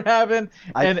that part happen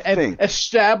and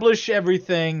establish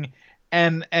everything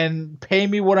and pay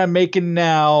me what I'm making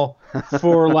now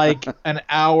for like an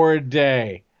hour a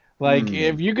day? Like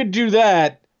if you could do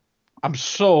that, I'm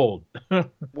sold. Well,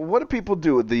 what do people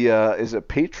do? Is it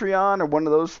Patreon or one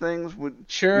of those things?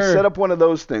 Sure. You set up one of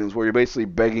those things where you're basically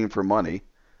begging for money.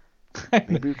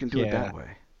 Maybe we can do it that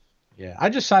way. Yeah, I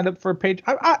just signed up for a page.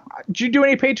 Did you do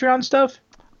any Patreon stuff?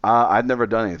 I've never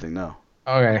done anything, no.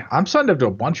 Okay, I'm signed up to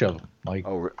a bunch of them. Like,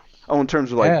 in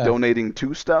terms of like donating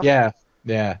to stuff. Yeah.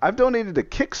 I've donated to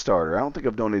Kickstarter. I don't think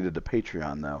I've donated to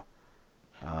Patreon though.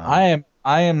 I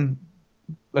am.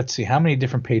 Let's see, how many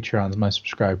different Patreons am I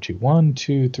subscribed to? 1,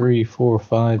 2, 3, 4,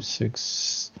 5,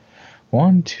 6.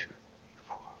 1, 2, 3,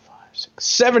 4, 5, 6.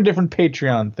 7 different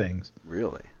Patreon things.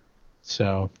 Really?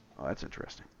 So. Oh, that's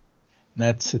interesting.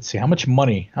 Let's see. How much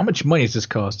money is this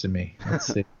costing me?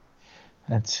 Let's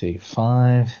see.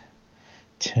 5,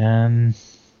 10,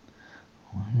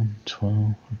 11,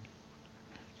 12.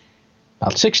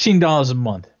 About $16 a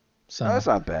month. So that's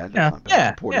not bad. That's not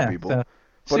bad. Supporting people.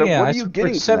 So, but what are you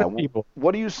getting from that? People.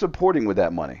 What are you supporting with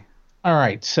that money? All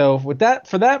right. So for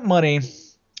that money,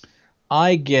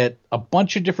 I get a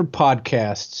bunch of different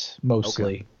podcasts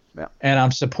mostly. Okay. Yeah. And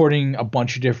I'm supporting a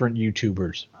bunch of different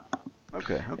YouTubers.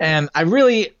 Okay. And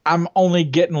I'm only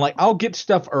getting I'll get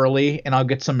stuff early and I'll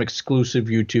get some exclusive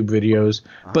YouTube videos,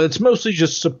 but it's mostly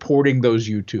just supporting those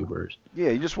YouTubers. Yeah,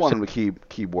 you just want them to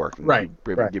keep working. Right.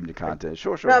 Giving you content.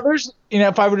 Sure. Now there's,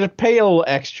 if I were to pay a little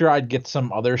extra, I'd get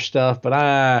some other stuff,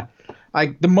 but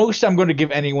the most I'm going to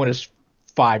give anyone is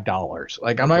 $5.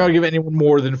 Like I'm not going to give anyone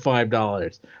more than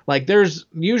 $5. Like there's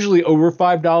usually over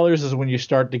 $5 is when you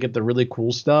start to get the really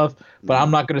cool stuff, but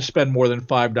I'm not going to spend more than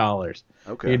 $5.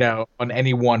 Okay. On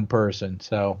any one person.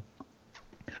 So,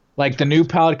 like the new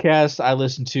podcast I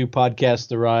listen to, Podcast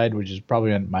The Ride, which is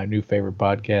probably my new favorite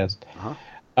podcast.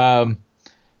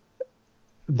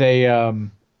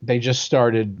 They just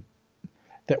started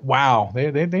that. Wow.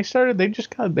 They started. They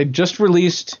just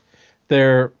released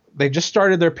they just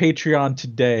started their Patreon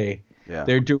today. Yeah.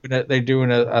 They're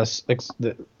doing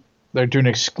an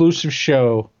exclusive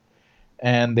show,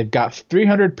 and they've got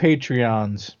 300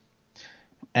 Patreons.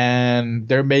 And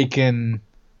they're making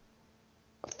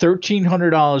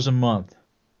 $1,300 a month.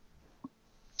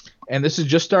 And this has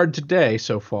just started today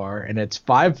so far, and it's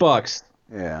 $5.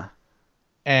 Yeah.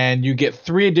 And you get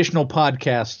 3 additional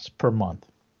podcasts per month.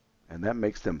 And that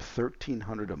makes them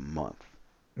 $1,300 a month.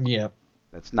 Yeah.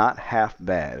 That's not half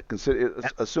bad.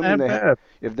 Assuming Not they bad.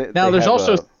 if they Now they there's have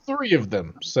also a 3 of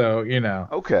them, so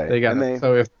okay, they got and it.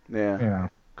 So if yeah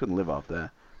couldn't live off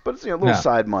that, but it's a little no,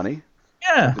 side money,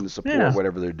 yeah, something to support yeah,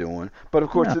 whatever they're doing. But of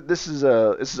course, yeah, this is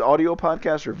audio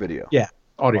podcast or video? yeah,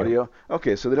 audio. Audio.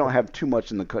 Okay, so they don't have too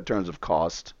much in the terms of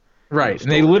cost. Right,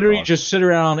 and they Storage literally cost. just sit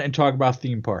around and talk about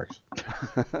theme parks.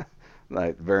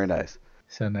 Like, very nice.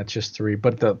 So that's just 3,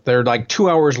 but they're like 2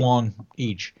 hours long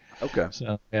each. Okay.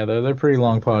 So yeah, they're pretty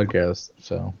long podcasts.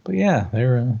 So, but yeah,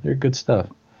 they're good stuff.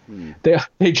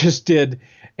 They just did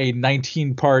a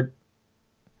 19-part.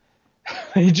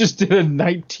 They just did a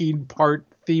 19-part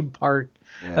theme park.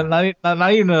 Yeah. And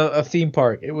not even a theme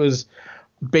park. It was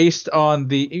based on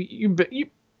you've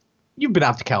been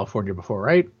out to California before,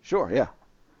 right? Sure. Yeah.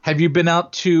 Have you been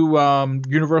out to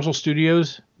Universal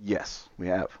Studios? Yes, we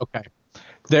have. Okay.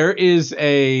 There is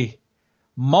a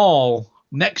mall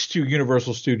next to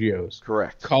Universal Studios.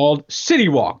 Correct. Called City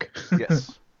Walk.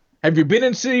 Yes. Have you been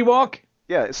in City Walk?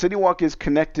 Yeah, City Walk is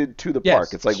connected to the Yes,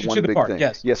 park. It's like to one the big park, thing.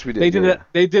 yes. Yes, we did.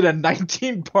 They did a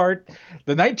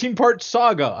 19-part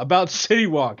saga about City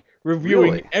Walk,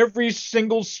 reviewing Really? every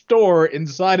single store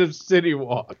inside of City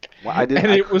Walk. Well,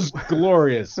 it was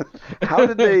glorious. How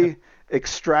did they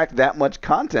extract that much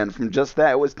content from just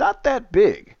that? It was not that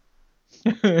big.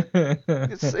 It's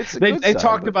a they good size,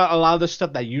 talked but- about a lot of the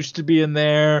stuff that used to be in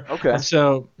there. Okay. And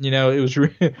so, it was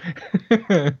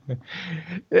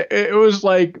it was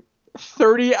like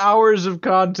 30 hours of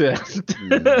content.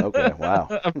 Okay,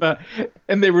 wow.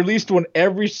 And they released one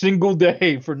every single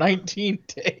day for 19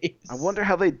 days. I wonder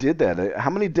how they did that.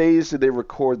 How many days did they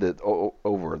record that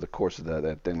over the course of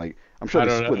that thing? Like, I'm sure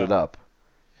they split it up.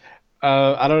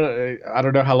 I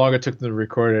don't know how long it took them to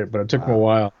record it, but it took them a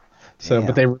while. So, Damn.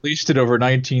 but they released it over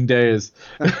 19 days.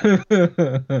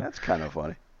 That's kind of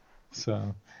funny.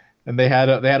 So, and they had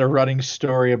a running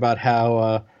story about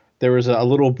how there was a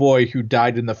little boy who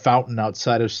died in the fountain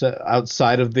outside of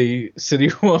the City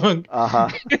Walk.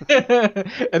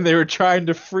 And they were trying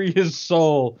to free his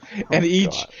soul. And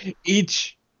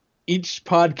each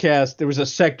podcast, there was a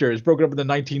sector. It's broken up into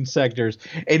 19 sectors,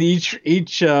 and each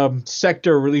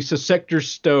sector released a sector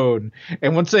stone.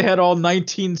 And once they had all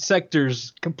 19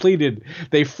 sectors completed,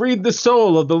 they freed the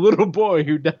soul of the little boy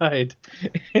who died.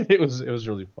 And it was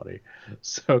really funny.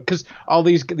 So, because all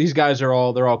these guys they're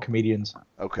all comedians.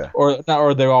 Okay.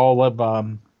 Or they all have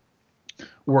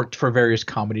worked for various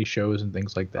comedy shows and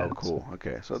things like that. Oh, cool.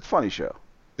 Okay, so it's a funny show.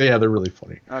 Yeah, they're really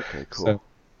funny. Okay, cool. So,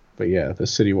 but yeah, the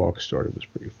City Walk story was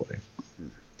pretty funny.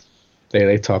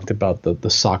 They talked about the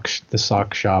sock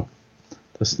shop,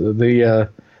 the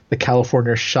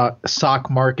California sock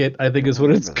market, I think is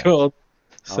what it's called.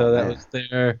 So that was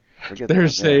there.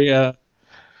 There's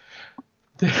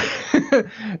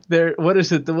what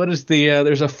is it?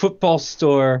 There's a football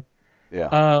store.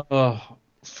 Yeah.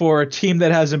 For a team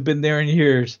that hasn't been there in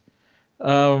years.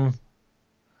 What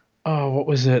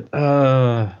was it?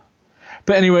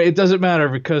 But anyway, it doesn't matter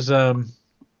because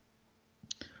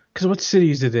what city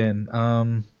is it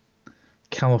in?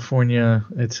 California.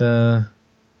 It's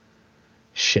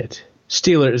shit.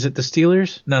 Steelers. Is it the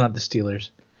Steelers? No, not the Steelers.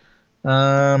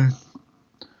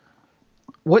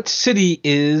 What city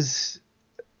is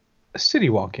a City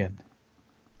Walk in?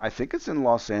 I think it's in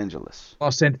Los Angeles.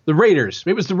 The Raiders.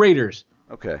 It was the Raiders.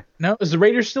 Okay. No, is the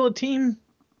Raiders still a team?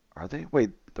 Are they? Wait,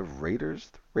 the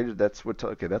Raiders? That's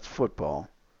football.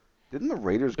 Didn't the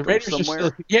Raiders go Raiders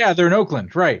somewhere? Yeah, they're in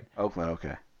Oakland, right? Oakland,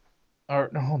 okay. Or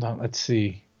no, hold on, let's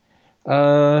see.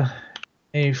 A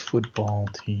football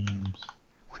teams.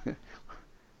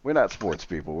 We're not sports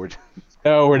people. We're just,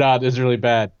 No, we're not. It's really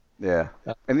bad. yeah.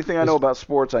 Anything I know about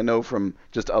sports, I know from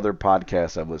just other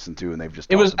podcasts I've listened to, and they've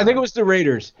just. I think it was the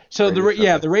Raiders. So the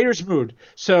Raiders moved.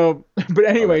 So, but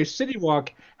anyway, City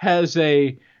Walk has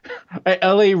a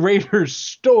LA Raiders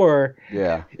store.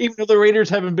 Yeah. Even though the Raiders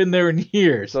haven't been there in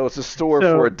years. So it's a store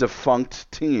for a defunct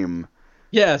team.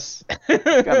 Yes. It's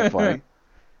kind of funny.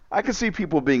 I can see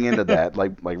people being into that,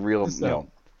 like real,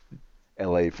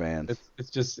 LA fans.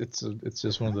 It's just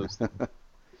one of those things.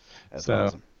 That's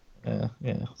awesome. Yeah.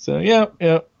 So yeah.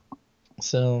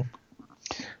 So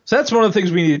that's one of the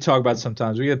things we need to talk about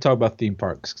sometimes. We got to talk about theme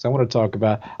parks because I want to talk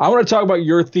about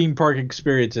your theme park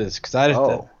experiences because I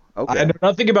know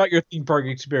nothing about your theme park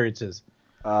experiences.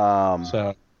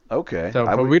 Okay. So,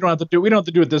 but we don't have to do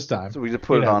it this time. So we just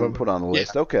put it on the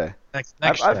list. Yeah. Okay. Next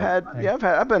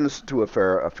I've been to a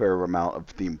fair amount of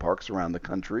theme parks around the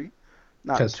country.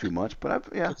 Not too much,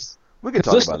 but we could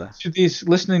talk about that.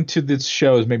 Listening to this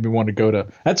show has made me want to go to.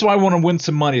 That's why I want to win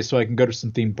some money so I can go to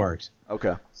some theme parks.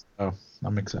 Okay. So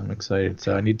I'm excited.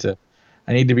 So I need to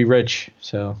be rich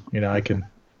so I can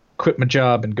quit my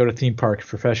job and go to theme parks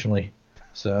professionally.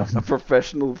 So A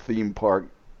professional theme park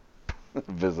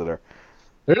visitor.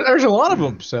 there's a lot of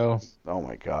them. So Oh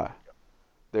my God.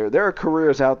 There are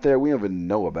careers out there we don't even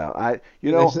know about.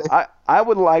 I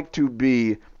would like to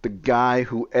be the guy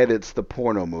who edits the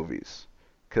porno movies,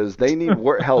 because they need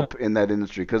help in that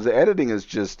industry. Because the editing is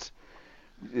just,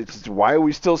 it's why are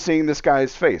we still seeing this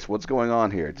guy's face? What's going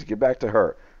on here? To get back to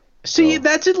her. see,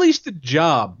 that's at least a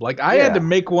job. Like I had to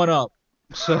make one up.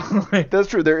 So like, That's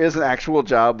true. There is an actual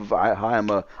job of hi,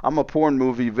 I'm a porn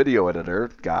movie video editor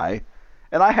guy,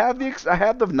 and I have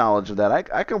the knowledge of that.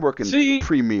 I can work in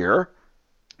Premiere.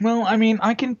 well, I mean,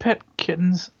 I can pet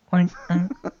kittens. Like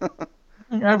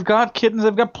I've got kittens.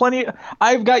 I've got plenty.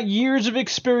 I've got years of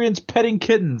experience petting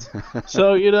kittens.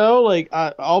 So like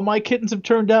all my kittens have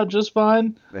turned out just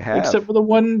fine. They have, except for the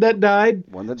one that died.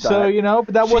 So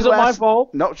but that wasn't my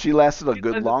fault. No, she lasted a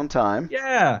good long time.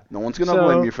 Yeah. No one's gonna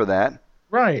blame you for that.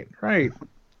 Right.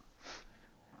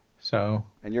 So.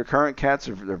 And your current cats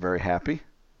they're very happy.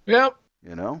 Yep.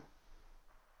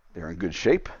 They're in good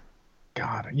shape.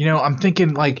 God, I'm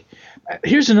thinking like,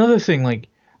 here's another thing. Like,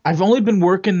 I've only been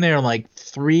working there like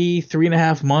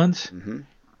 3.5 months. Mm-hmm.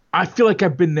 I feel like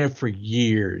I've been there for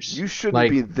years. You shouldn't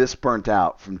be this burnt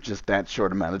out from just that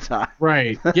short amount of time.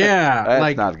 Right. Yeah.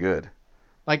 That's not good.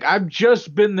 Like, I've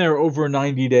just been there over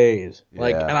 90 days.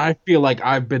 Like, Yeah. and I feel like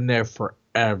I've been there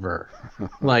forever.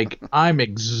 Like, I'm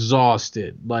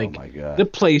exhausted. Like, Oh my God. the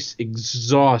place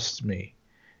exhausts me.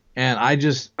 And I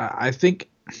think,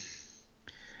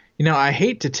 I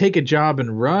hate to take a job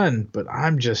and run, but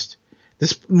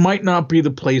this might not be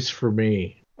the place for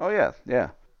me. Oh yeah.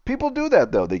 People do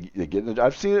that though. They get.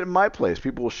 I've seen it in my place.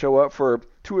 People will show up for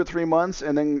 2 or 3 months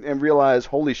and realize,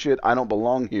 holy shit, I don't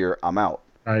belong here. I'm out.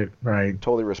 Right.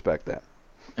 Totally respect that.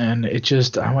 And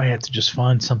I might have to just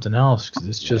find something else because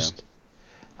it's just,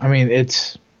 I mean,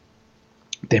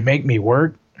 they make me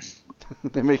work.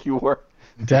 They make you work.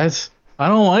 I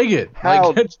don't like it.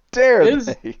 How dare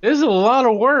they? It's a lot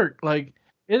of work. Like,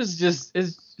 it's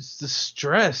the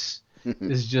stress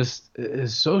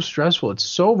is so stressful. It's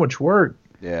so much work.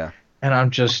 Yeah.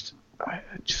 And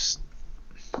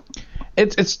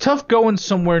it's tough going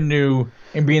somewhere new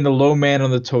and being the low man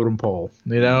on the totem pole,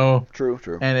 True.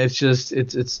 And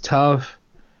it's tough,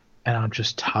 and I'm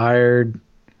just tired,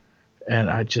 and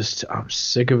I'm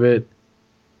sick of it.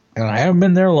 And I haven't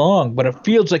been there long, but it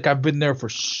feels like I've been there for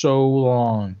so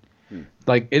long.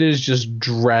 Like, it is just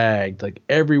dragged. Like,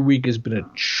 every week has been a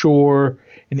chore,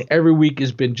 and every week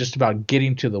has been just about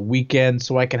getting to the weekend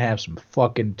so I can have some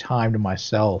fucking time to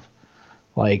myself.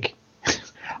 Like,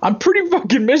 I'm pretty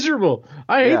fucking miserable.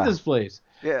 I hate this place.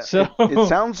 Yeah. So it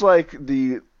sounds like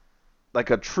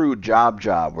a true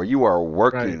job where you are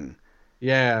working. Right.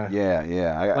 Yeah.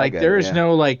 Yeah. Like, there is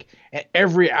no, like,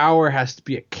 every hour has to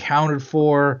be accounted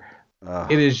for.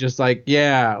 It is just like,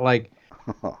 like,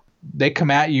 they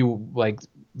come at you, like,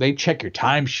 they check your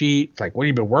timesheet. Like, what have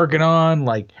you been working on?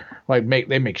 Like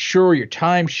they make sure your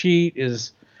timesheet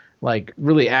is, like,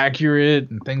 really accurate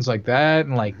and things like that.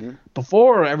 And, like,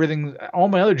 before, all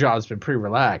my other jobs have been pretty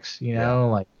relaxed,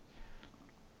 like,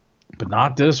 but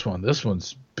not this one. This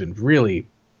one's been really,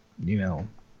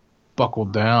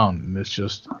 buckled down, and it's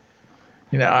just,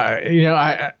 I'm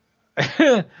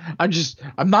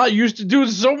not used to doing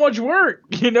so much work.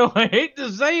 I hate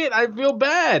to say it. I feel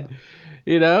bad.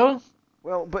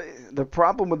 Well, but the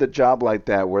problem with a job like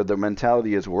that, where the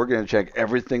mentality is we're going to check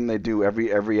everything they do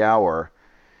every hour,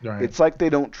 right. It's like they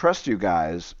don't trust you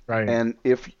guys. Right. And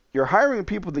if you're hiring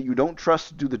people that you don't trust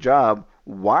to do the job,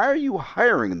 why are you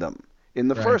hiring them in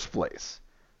the first place?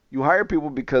 You hire people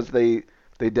because they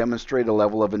demonstrate a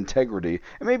level of integrity,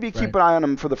 and maybe keep an eye on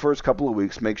them for the first couple of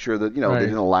weeks, make sure that they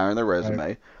didn't lie on their resume.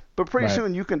 Right. But pretty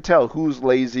soon you can tell who's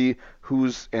lazy,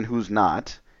 who's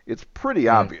not. It's pretty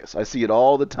obvious. I see it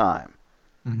all the time.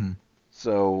 Mm-hmm.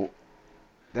 So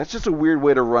that's just a weird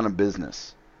way to run a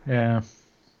business. Yeah.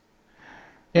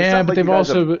 Yeah, but they've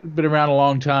also been around a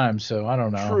long time, so I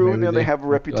don't know. True, they have a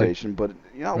reputation, but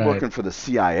you're not working for the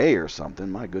CIA or something.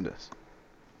 My goodness.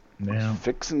 Yeah.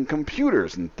 Fixing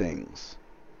computers and things.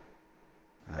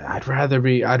 I'd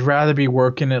rather be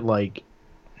working at, like,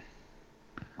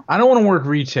 I don't want to work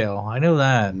retail. I know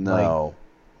that. No.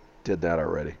 Did that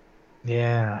already.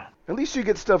 Yeah. At least you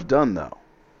get stuff done, though.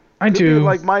 I do. Be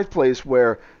like my place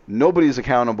where nobody's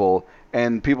accountable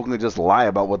and people can just lie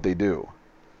about what they do.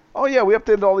 Oh, yeah, we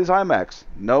updated all these iMacs.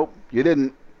 Nope, you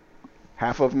didn't.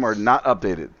 Half of them are not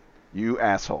updated. You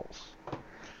assholes.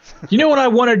 You know what I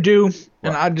want to do?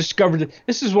 And I discovered it.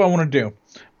 This is what I want to do.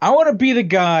 I want to be the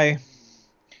guy,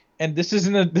 and this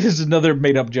is another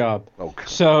made-up job. Okay.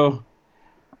 So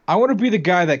I want to be the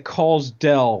guy that calls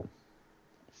Dell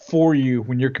for you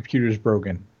when your computer's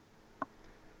broken.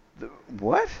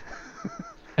 What?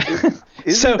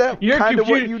 Isn't So that your kind of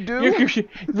what computer, you do?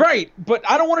 right? But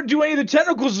I don't want to do any of the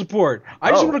technical support.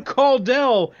 I just Oh. want to call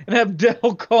Dell and have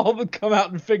Dell call them come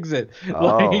out and fix it.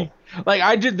 Oh. Like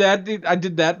I did that. I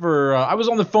did that for. I was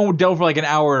on the phone with Dell for like an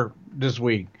hour this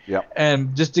week. Yep.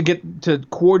 And just to get to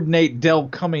coordinate Dell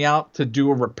coming out to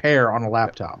do a repair on a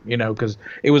laptop, you know, because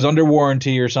it was under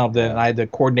warranty or something, and I had to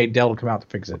coordinate Dell to come out to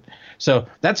fix it. So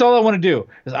that's all I want to do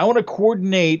is I want to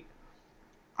coordinate.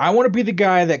 I want to be the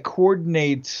guy that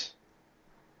coordinates.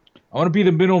 I want to be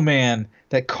the middleman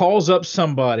that calls up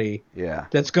somebody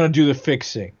that's going to do the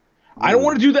fixing. I don't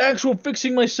want to do the actual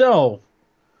fixing myself.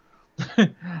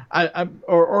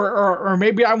 Or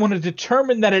maybe I want to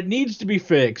determine that it needs to be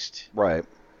fixed. Right.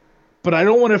 But I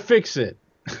don't want to fix it.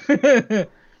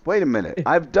 Wait a minute.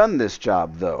 I've done this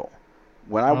job, though.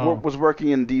 When I was working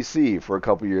in D.C. for a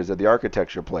couple years at the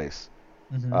architecture place,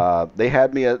 they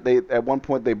had me. At one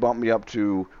point they bumped me up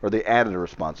to, or they added a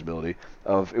responsibility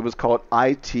of. It was called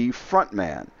IT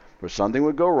frontman. Where something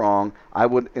would go wrong, I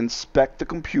would inspect the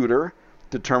computer,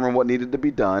 determine what needed to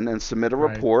be done, and submit a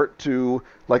report to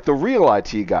like the real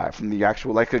IT guy from the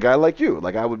actual, like a guy like you.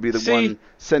 Like I would be the one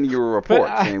sending you a report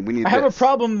saying we need. I have a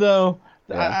problem though.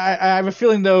 Yeah. I have a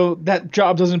feeling though that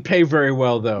job doesn't pay very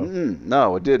well though.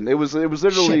 No, it didn't. It was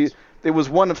literally it was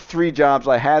one of 3 jobs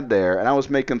I had there, and I was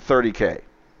making $30K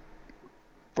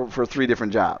for 3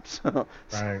 different jobs.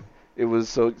 Right. It was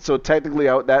so technically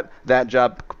that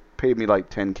job paid me like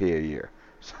 $10K a year.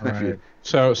 So if you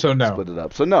so no. split it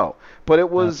up. So no. But it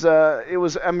was I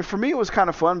mean for me it was kind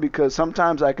of fun because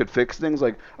sometimes I could fix things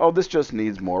like, oh, this just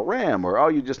needs more RAM, or oh,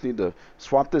 you just need to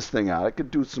swap this thing out. I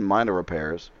could do some minor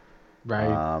repairs.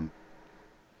 Right.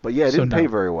 But yeah, it didn't pay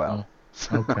very well.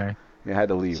 Oh. Okay. You had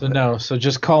to leave. So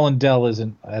just calling Dell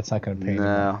that's not going to pay.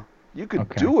 No. You could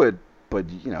do it, but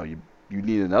you know, you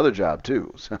need another job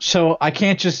too. So I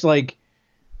can't just like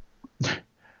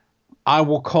I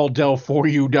will call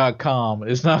Dell4U.com.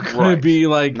 It's not going to be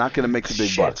like not going to make the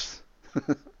big bucks.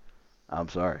 I'm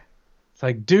sorry. It's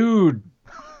like, dude,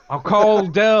 I'll call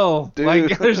Dell. Dude.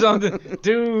 Like there's something,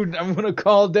 dude, I'm going to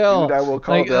call Dell. Dude, I will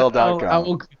call Dell.com. I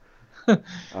will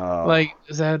like,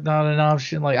 is that not an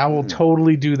option? Like, I will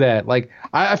totally do that. Like,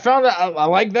 I found that I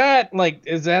like that. Like,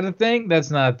 is that a thing?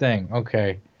 That's not a thing.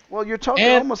 Okay. Well, you're talking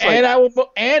almost like.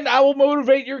 And I will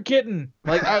motivate your kitten.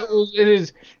 Like,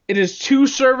 it is 2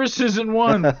 services in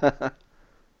one.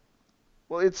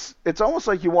 Well, it's almost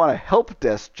like you want a help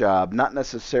desk job, not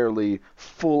necessarily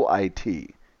full IT.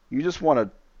 You just want to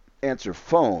answer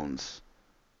phones,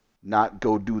 not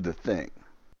go do the thing.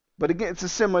 But again, it's a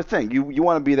similar thing. You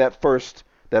want to be that first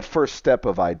step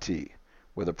of IT,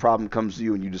 where the problem comes to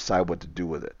you and you decide what to do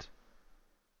with it.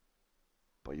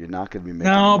 But you're not going to be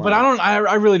making money. But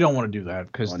I really don't want to do that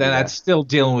because that's still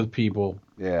dealing with people.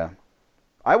 Yeah,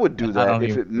 I would do that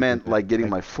if it meant like getting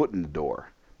my foot in the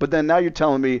door. But then now you're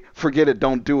telling me, forget it,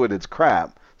 don't do it, it's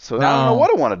crap. So I don't know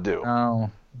what I want to do.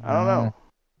 No, I don't know.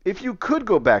 If you could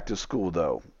go back to school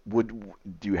though, do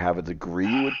you have a degree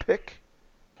you would pick?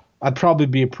 I'd probably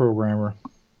be a programmer.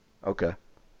 Okay.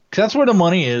 'Cause that's where the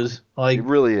money is. Like it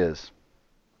really is.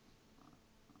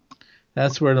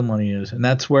 That's where the money is, and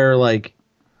that's where like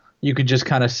you could just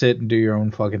kind of sit and do your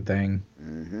own fucking thing,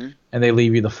 and they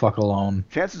leave you the fuck alone.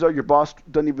 Chances are your boss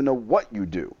doesn't even know what you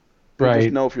do. They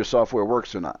just know if your software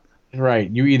works or not. Right.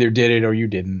 You either did it or you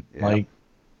didn't. Yeah. Like,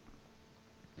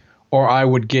 or I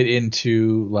would get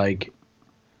into like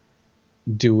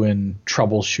doing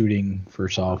troubleshooting for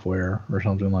software or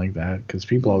something like that because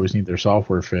people always need their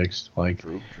software fixed. Like,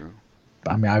 true.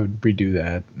 I mean, I would redo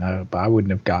that, but I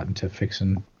wouldn't have gotten to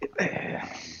fixing.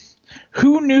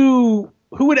 Who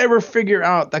would ever figure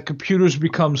out that computers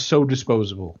become so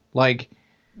disposable? Like,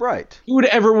 right? Who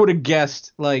would have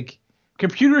guessed? Like,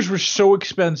 computers were so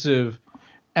expensive,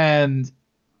 and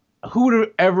who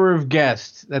would ever have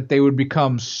guessed that they would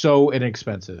become so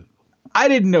inexpensive? I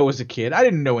didn't know as a kid. I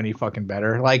didn't know any fucking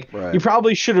better. Like, you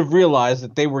probably should have realized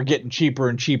that they were getting cheaper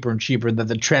and cheaper and cheaper, that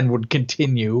the trend would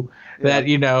continue, that,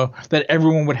 you know, that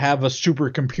everyone would have a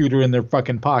supercomputer in their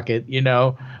fucking pocket, you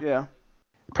know? Yeah.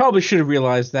 Probably should have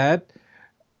realized that.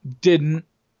 Didn't.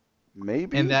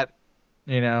 Maybe. And that,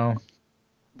 you know.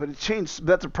 But it changed.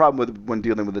 That's the problem when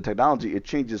dealing with the technology. It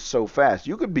changes so fast.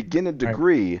 You could begin a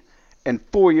degree, and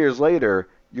 4 years later,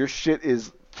 your shit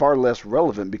is far less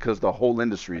relevant because the whole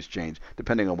industry has changed,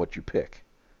 depending on what you pick.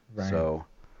 Right. So,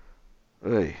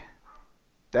 and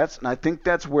I think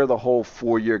that's where the whole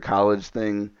 4-year college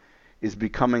thing is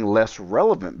becoming less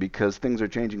relevant because things are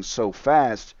changing so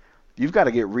fast. You've got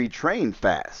to get retrained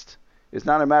fast. It's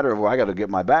not a matter of, well, I got to get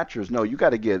my bachelor's. No, you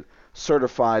got to get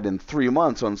certified in 3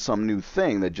 months on some new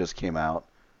thing that just came out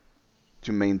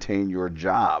to maintain your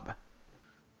job.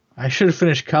 I should have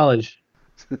finished college.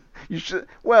 You should.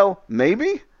 Well,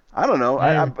 maybe. I don't know.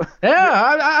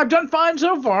 I've done fine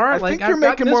so far. I think you're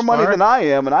making more money than I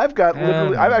am, and I've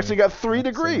actually got 3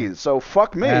 degrees. So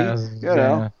fuck me.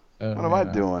 What am I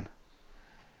doing?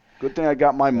 Good thing I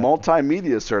got my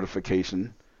multimedia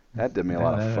certification. That did me a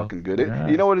lot of fucking good.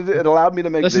 You know what? It allowed me to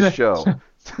make this show.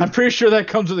 I'm pretty sure that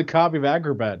comes with a copy of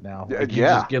Acrobat now. Like, you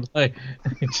just get like,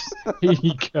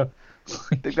 you go.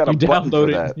 They've got a button for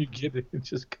that. You get it. It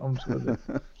just comes with it.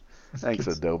 Thanks,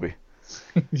 Adobe.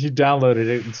 You downloaded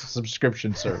it. It's a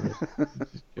subscription service.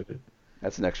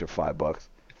 That's an extra $5.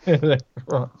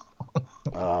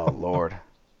 Oh Lord.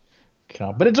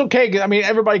 But it's okay. I mean,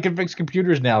 everybody can fix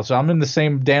computers now, so I'm in the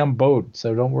same damn boat.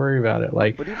 So don't worry about it.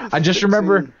 Like, I just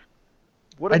remember.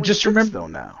 What do we fix though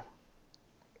now?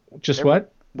 Just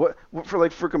what? What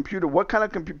for computer? What kind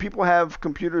of people have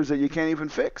computers that you can't even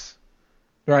fix?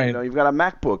 Right. You know, you've got a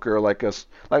MacBook or like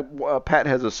Pat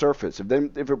has a Surface. If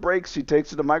it breaks, he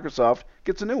takes it to Microsoft,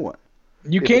 gets a new one.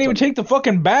 You can't even take the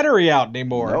fucking battery out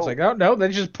anymore. No. It's like, oh no,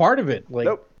 that's just part of it. Like,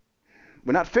 nope.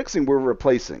 We're not fixing, we're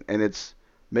replacing, and it's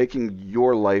making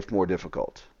your life more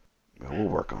difficult. We'll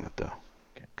work on it though.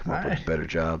 Come up with better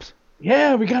jobs.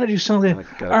 Yeah, we got to do something.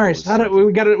 All right, so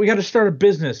we got to start a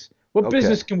business. What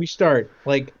business can we start?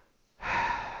 Like,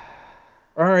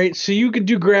 all right, so you can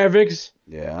do graphics.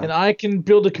 Yeah. And I can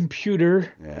build a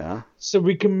computer. Yeah. So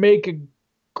we can make a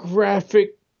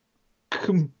graphic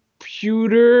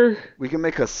computer. We can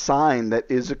make a sign that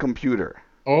is a computer.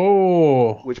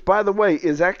 Oh. Which, by the way,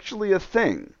 is actually a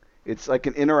thing. It's like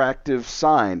an interactive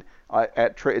sign.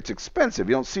 It's expensive.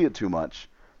 You don't see it too much.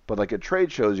 But like at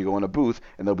trade shows, you go in a booth,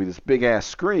 and there'll be this big-ass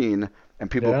screen,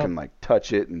 and people can like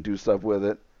touch it and do stuff with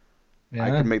it. Yeah.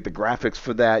 I can make the graphics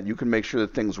for that. You can make sure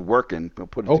that thing's working.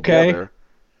 Put it together.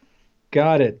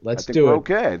 Got it. Let's do it.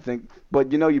 Okay, I think,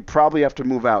 but you probably have to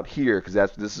move out here because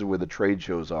this is where the trade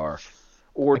shows are,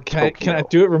 or can I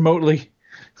do it remotely?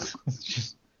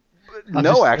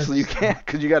 Actually, you can't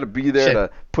because you got to be there to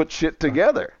put shit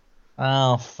together.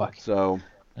 Oh fuck. So.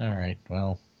 All right.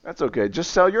 Well. That's okay.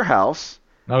 Just sell your house.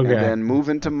 Okay. And then move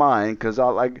into mine because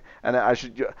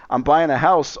I'm buying a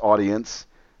house, audience.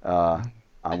 We're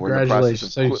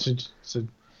Congratulations. In the process of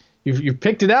You've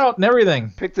picked it out and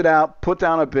everything. Picked it out, put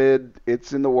down a bid.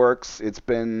 It's in the works. It's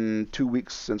been 2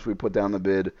 weeks since we put down the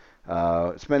bid.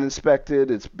 It's been inspected.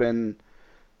 It's been.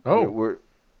 Oh.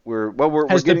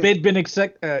 Has the bid been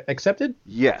accepted?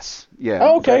 Yes. Yeah.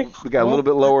 Oh, okay. We got a little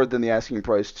bit lower than the asking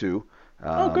price too.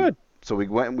 Good. So we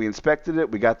went and we inspected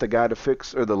it. We got the guy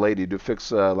the lady to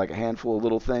fix like a handful of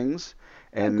little things,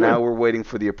 and now we're waiting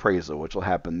for the appraisal, which will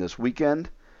happen this weekend.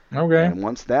 Okay. And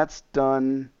once that's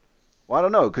done. Well, I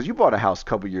don't know, because you bought a house a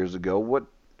couple years ago.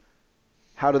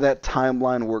 How did that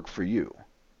timeline work for you?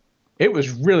 It was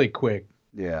really quick.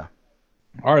 Yeah.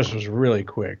 Ours was really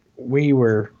quick. We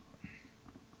were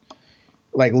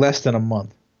like less than a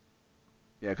month.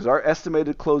 Yeah, because our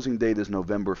estimated closing date is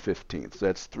November 15th, so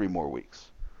that's 3 more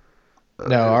weeks.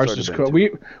 No, ours is quick.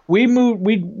 We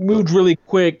moved really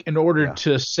quick in order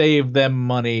to save them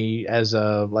money as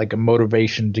a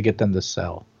motivation to get them to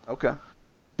sell. Okay.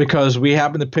 Because we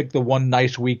happened to pick the one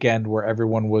nice weekend where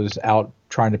everyone was out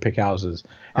trying to pick houses.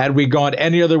 Had we gone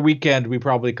any other weekend, we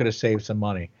probably could have saved some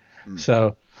money.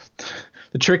 So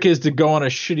the trick is to go on a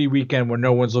shitty weekend where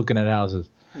no one's looking at houses.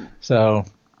 So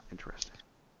interesting.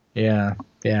 Yeah.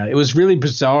 It was really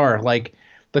bizarre. Like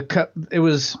there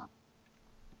was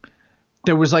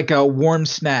like a warm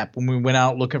snap when we went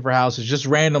out looking for houses, just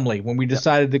randomly. When we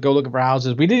decided to go looking for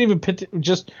houses, we didn't even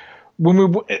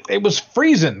it was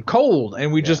freezing cold,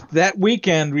 and we just that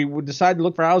weekend we decided to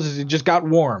look for houses. It just got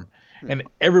warm, and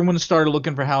everyone started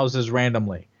looking for houses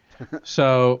randomly.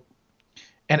 So,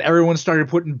 and everyone started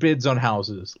putting bids on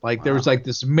houses. Like there was like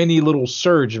this mini little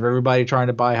surge of everybody trying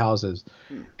to buy houses,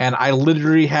 and I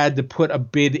literally had to put a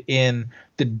bid in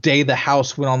the day the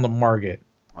house went on the market.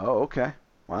 Oh, okay.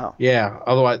 Wow. Yeah.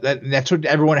 Otherwise, that's what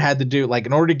everyone had to do. Like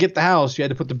in order to get the house, you had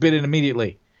to put the bid in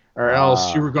immediately, or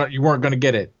else you weren't going to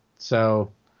get it.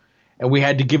 So, and we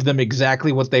had to give them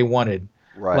exactly what they wanted.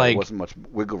 Right. Like, there wasn't much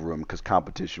wiggle room because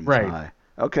competition was high.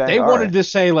 Okay. They wanted to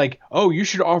say like, oh, you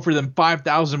should offer them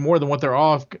 $5,000 more than what they're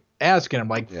asking. I'm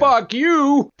like, fuck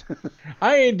you.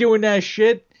 I ain't doing that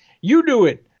shit. You do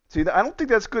it. See, I don't think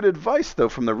that's good advice though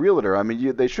from the realtor. I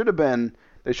mean, they should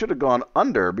have gone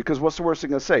under because what's the worst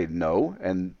thing to say? No,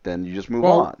 and then you just move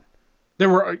on. There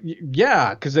were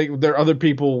because there are other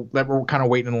people that were kind of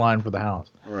waiting in line for the house.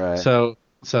 Right. So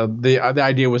So the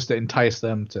idea was to entice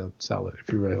them to sell it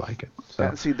if you really like it.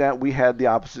 So See that we had the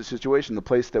opposite situation. The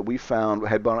place that we found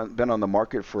had been on the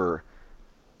market for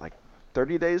like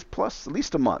 30 days plus, at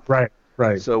least a month. right.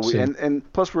 So we, See.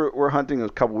 and plus we're hunting a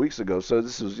couple weeks ago. So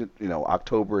this was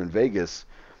October in Vegas.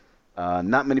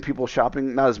 Not many people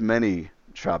shopping, not as many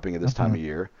shopping at this time of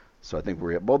year. So I think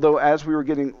although as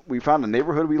we found a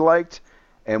neighborhood we liked,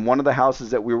 and one of the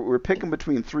houses that we were picking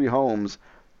between three homes,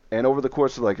 and over the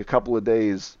course of like a couple of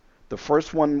days, the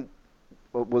first one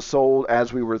was sold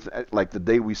as we were like the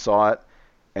day we saw it,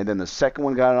 and then the second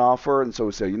one got an offer, and so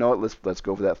we said, you know what, let's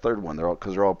go for that third one. They're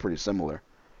all pretty similar,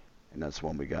 and that's the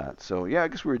one we got. So yeah, I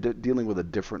guess we were dealing with a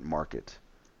different market.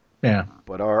 Yeah.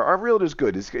 But our realtor's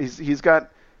good. He's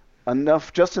got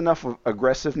just enough of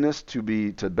aggressiveness to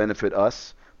benefit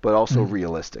us, but also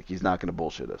realistic. He's not going to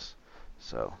bullshit us.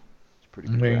 So it's pretty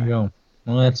good. There you go.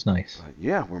 Well, that's nice. But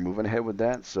yeah, we're moving ahead with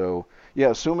that. So yeah,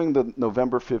 assuming the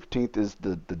November 15th is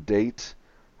the date,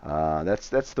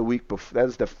 that's the week that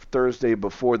is the Thursday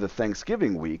before the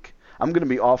Thanksgiving week. I'm going to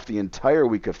be off the entire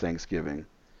week of Thanksgiving.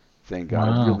 Thank God.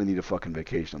 I really need a fucking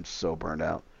vacation. I'm so burned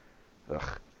out.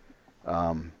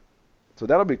 Ugh. So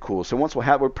that'll be cool. So once we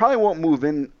probably won't move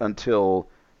in until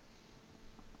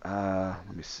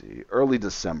let me see, early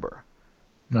December.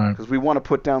 No. Because we want to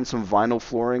put down some vinyl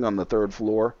flooring on the third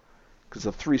floor, because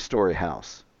it's a 3-story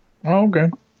house. Oh, okay.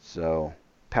 So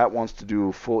Pat wants to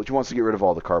do she wants to get rid of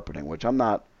all the carpeting, which I'm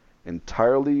not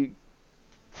entirely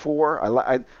for.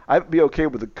 I'd be okay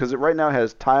with it, because it right now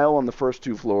has tile on the first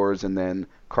 2 floors and then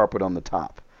carpet on the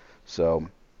top. So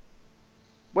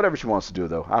whatever she wants to do,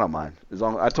 though, I don't mind. As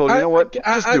long I told her, you know what,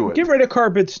 just do it. Get rid of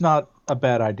carpet's not a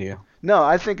bad idea. No,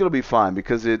 I think it'll be fine,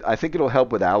 because I think it'll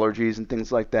help with allergies and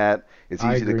things like that. It's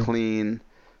easy to clean,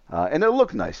 and it'll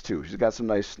look nice too. She's got some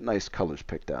nice colors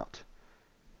picked out,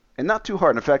 and not too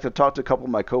hard. In fact, I talked to a couple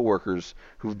of my coworkers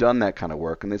who've done that kind of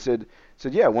work, and they said,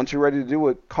 yeah, once you're ready to do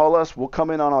it, call us. We'll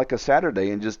come in on like a Saturday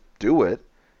and just do it,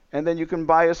 and then you can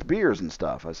buy us beers and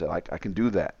stuff. I said, I can do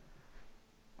that.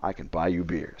 I can buy you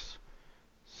beers.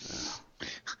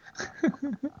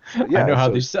 Yeah,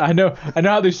 I know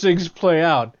how these things play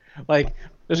out. Like,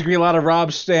 there's gonna be a lot of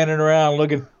Rob standing around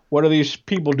looking, what are these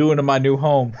people doing to my new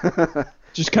home?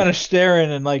 Just kind of staring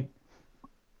and like,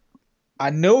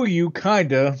 I know you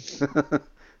kinda.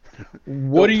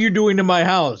 What are you doing to my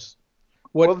house?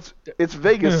 What? Well, it's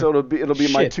Vegas, so it'll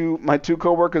be my two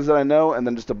coworkers that I know, and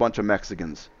then just a bunch of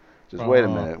Mexicans. Just wait a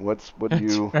minute. What do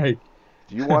you? Right.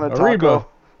 Do you want a taco?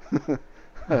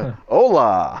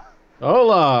 Hola.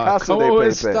 Hola. Casa de ¿Cómo Pepe.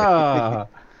 está?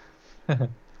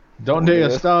 ¿Dónde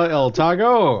está el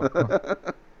taco?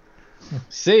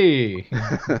 Sí.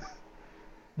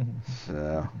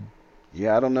 So,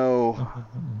 yeah, I don't know.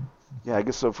 Yeah, I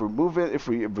guess so. If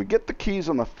we get the keys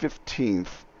on the 15th,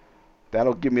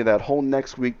 that'll give me that whole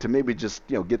next week to maybe just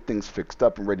get things fixed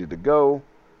up and ready to go.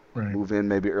 Right. Move in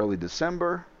maybe early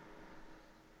December.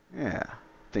 Yeah,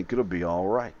 think it'll be all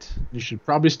right. You should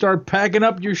probably start packing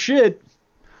up your shit.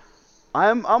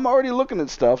 I'm already looking at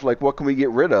stuff like what can we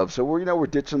get rid of. So we're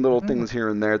ditching little things here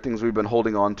and there, things we've been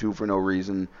holding on to for no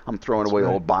reason. I'm throwing away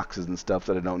old boxes and stuff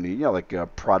that I don't need, like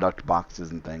product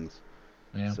boxes and things.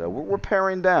 Yeah. So we're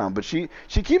paring down. But she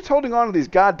keeps holding on to these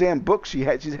goddamn books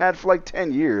she's had for like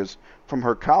 10 years from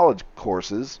her college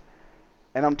courses,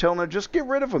 and I'm telling her, just get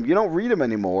rid of them. You don't read them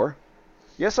anymore.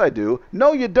 Yes, I do.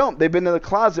 No, you don't. They've been in the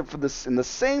closet in the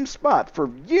same spot for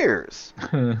years.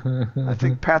 I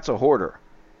think Pat's a hoarder.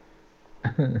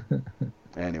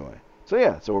 Anyway,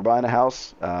 so we're buying a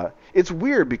house. It's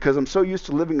weird because I'm so used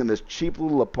to living in this cheap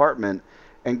little apartment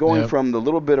and going from the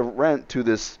little bit of rent to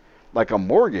this like a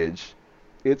mortgage.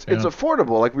 It's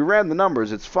affordable. Like, we ran the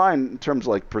numbers. It's fine in terms of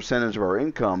like percentage of our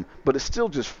income, but it still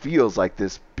just feels like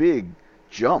this big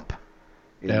jump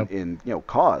in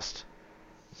cost.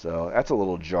 So that's a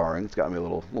little jarring. It's got me a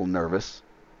little nervous.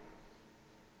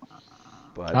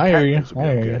 But I hear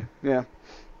you. Yeah.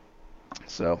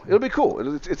 So it'll be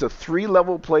cool. It's a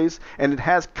 3-level place, and it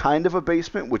has kind of a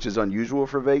basement, which is unusual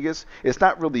for Vegas. It's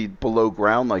not really below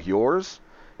ground like yours.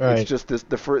 Right. It's just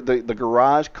the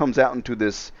garage comes out into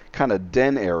this kind of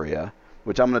den area,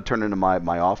 which I'm going to turn into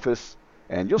my office,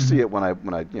 and you'll see it when I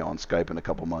on Skype in a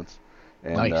couple months.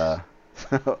 And, nice.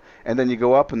 And then you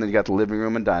go up, and then you got the living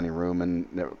room and dining room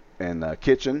and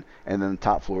kitchen, and then the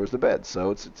top floor is the bed.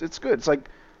 So it's good. It's like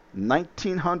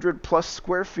 1,900 plus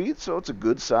square feet, so it's a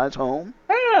good size home.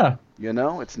 Yeah.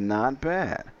 It's not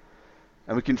bad.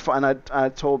 And we can find. I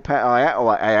told Pat. I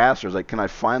asked her, I was like, can I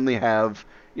finally have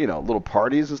little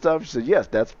parties and stuff? She said, yes,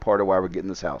 that's part of why we're getting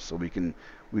this house, so we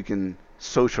can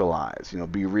socialize,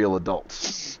 be real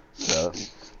adults. So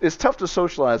it's tough to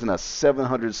socialize in a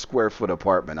 700 square foot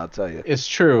apartment, I'll tell you. It's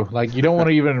true. Like, you don't want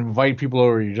to even invite people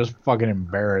over. You're just fucking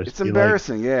embarrassed. It's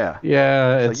embarrassing, yeah.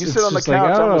 Yeah. Like, you sit on the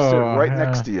couch, I'm going to sit right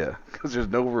next to you because there's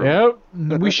no room.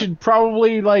 Yep. We should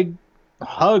probably, like,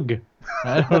 hug.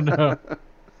 I don't know.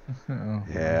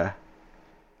 Yeah.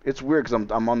 It's weird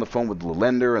because I'm on the phone with the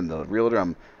lender and the realtor.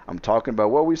 I'm talking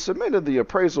about, well, we submitted the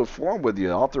appraisal form with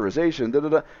the authorization,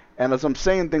 da-da-da. And as I'm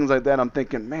saying things like that, I'm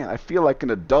thinking, man, I feel like an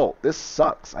adult. This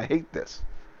sucks. I hate this.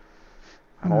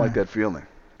 I don't like that feeling.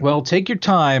 Well, take your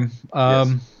time.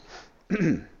 Yes.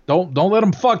 Don't let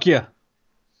them fuck you.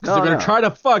 Because they're going to try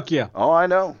to fuck you. Oh, I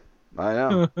know.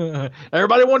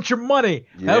 Everybody wants your money.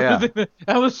 Yeah.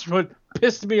 That was what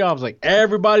pissed me off. It's like,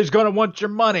 everybody's going to want your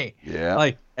money. Yeah.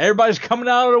 Like, everybody's coming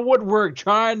out of the woodwork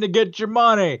trying to get your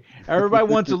money. Everybody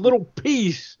wants a little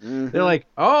piece. Mm-hmm. They're like,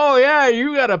 oh, yeah,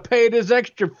 you got to pay this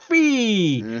extra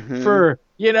fee for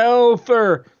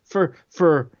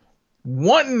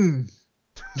wanting,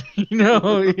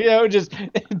 just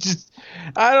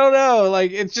I don't know.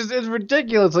 Like, it's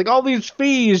ridiculous. Like, all these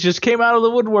fees just came out of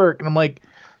the woodwork. And I'm like,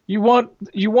 you want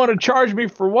to charge me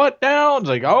for what now? It's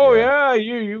like, oh yeah,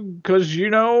 because you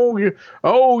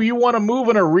want to move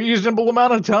in a reasonable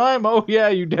amount of time. Oh yeah,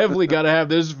 you definitely got to have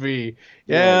this fee.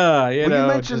 Yeah, you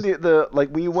mentioned the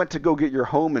like when you went to go get your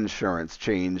home insurance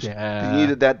changed. Yeah. You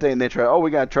needed that day, and they tried. Oh,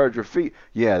 we got to charge your fee.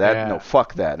 Yeah, no,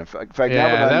 fuck that. In fact,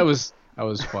 yeah, that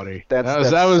was funny. that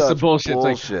was the bullshit.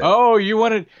 It's like, oh, you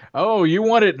want it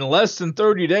in less than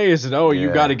 30 days, and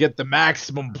you got to get the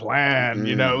maximum plan.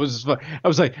 It was. I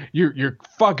was like, you're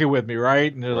fucking with me,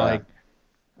 right? And they're like,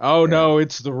 oh no,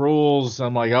 it's the rules.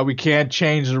 I'm like, oh, we can't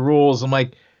change the rules. I'm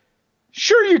like,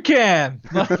 sure you can.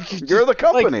 Like, you're the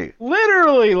company. Like,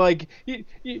 literally, like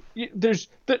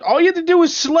all you have to do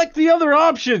is select the other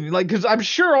option. Like, because I'm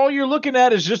sure all you're looking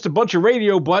at is just a bunch of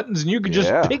radio buttons, and you could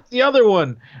just pick the other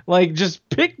one. Like, just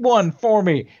pick one for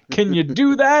me. Can you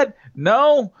do that?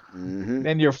 No.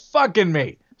 Then you're fucking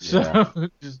me. So,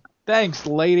 just thanks,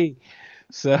 lady.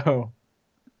 So.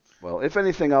 Well, if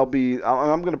anything, I'm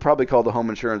going to probably call the home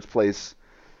insurance place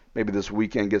maybe this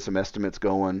weekend, get some estimates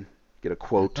going, get a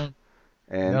quote.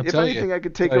 And if anything, I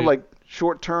could take it like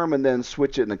short term and then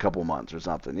switch it in a couple months or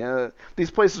something. Yeah, these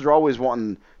places are always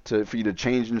wanting for you to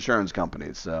change insurance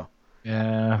companies. So.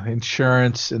 Yeah,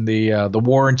 insurance and the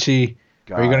warranty.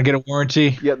 God. Are you going to get a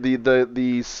warranty? Yeah,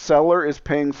 the seller is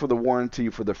paying for the warranty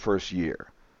for the first year.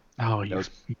 Oh, you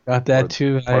got that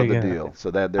too? Part of the deal. So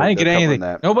that I didn't get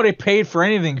anything. Nobody paid for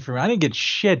anything for me. I didn't get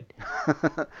shit.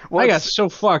 I got so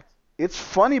fucked. It's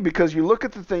funny because you look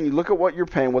at the thing, you look at what you're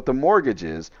paying, what the mortgage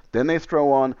is, then they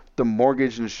throw on the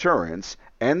mortgage insurance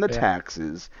and the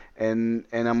taxes, and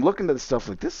I'm looking at the stuff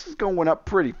like this is going up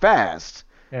pretty fast.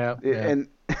 Yeah. And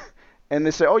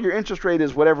they say, oh, your interest rate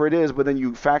is whatever it is, but then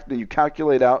you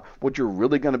calculate out what you're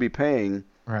really going to be paying.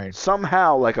 Right.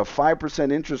 Somehow, like a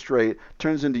 5% interest rate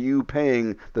turns into you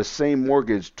paying the same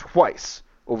mortgage twice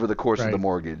over the course of the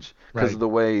mortgage because of the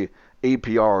way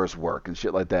APRs work and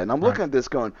shit like that. And I'm looking at this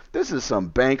going, this is some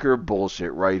banker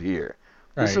bullshit right here.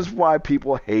 This is why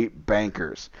people hate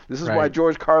bankers. This is why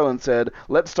George Carlin said,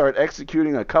 let's start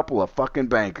executing a couple of fucking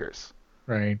bankers.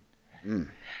 Right.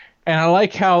 And I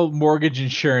like how the mortgage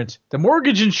insurance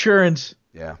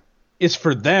is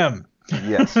for them.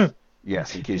 Yes.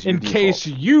 Yes, in case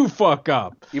you fuck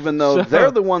up. Even though they're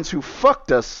the ones who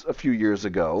fucked us a few years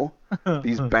ago,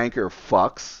 these banker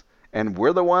fucks. And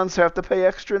we're the ones who have to pay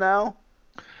extra now?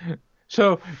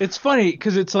 So it's funny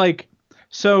because it's like,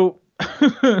 so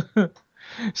I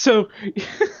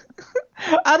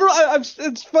don't.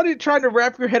 It's funny trying to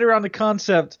wrap your head around the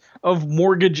concept of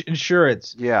mortgage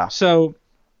insurance. Yeah. So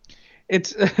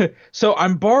so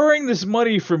I'm borrowing this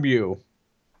money from you.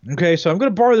 Okay, so I'm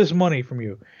going to borrow this money from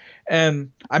you,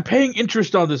 and I'm paying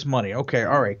interest on this money. Okay,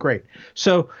 all right, great.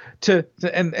 So that's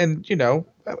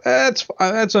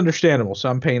understandable. So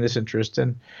I'm paying this interest,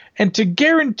 and to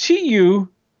guarantee you,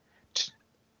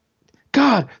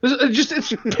 God,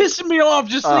 it's pissing me off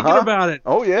just thinking about it.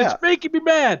 Oh yeah, it's making me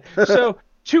mad. So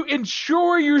to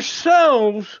insure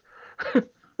yourselves,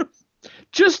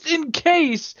 just in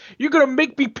case you're gonna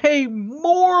make me pay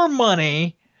more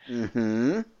money.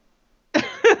 Mm-hmm.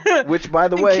 Which, by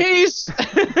the way, in case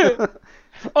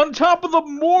on top of the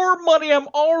more money I'm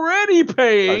already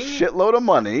paying, a shitload of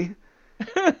money.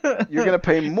 You're going to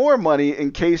pay more money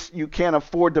in case you can't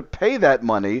afford to pay that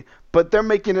money, but they're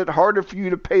making it harder for you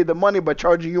to pay the money by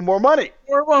charging you more money.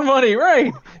 More money,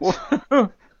 right.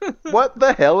 What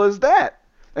the hell is that?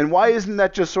 And why isn't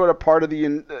that just sort of part of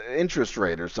the interest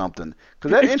rate or something?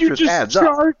 Because that interest adds up. If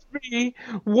you just charged me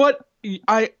what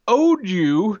I owed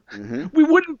you, we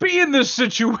wouldn't be in this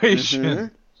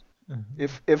situation.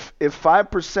 If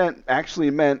 5%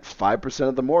 actually meant 5%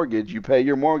 of the mortgage, you pay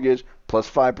your mortgage plus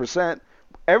 5%,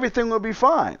 everything would be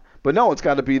fine. But no, it's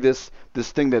got to be this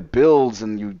thing that builds,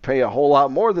 and you pay a whole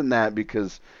lot more than that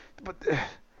because. But,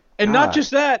 and not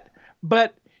just that,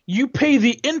 but you pay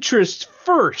the interest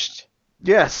first.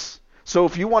 Yes. So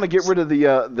if you want to get rid of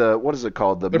the what is it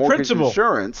called, the mortgage principal.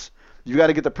 Insurance, you got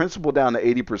to get the principal down to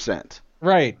 80%.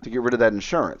 Right. To get rid of that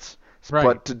insurance.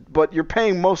 Right. But you're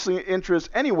paying mostly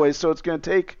interest anyway, so it's going to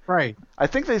take. Right. I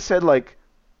think they said like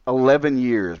 11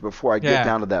 years before I get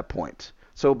down to that point.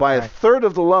 So by a third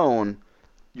of the loan,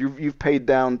 you've paid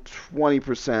down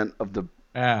 20% of the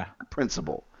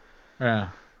principal. Yeah.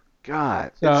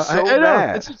 God, it's so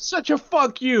bad. It's such a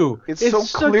fuck you. It's so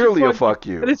clearly a fuck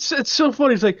you. And it's so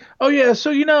funny. It's like, oh yeah, so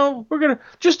we're gonna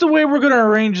the way we're gonna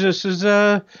arrange this is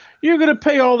you're gonna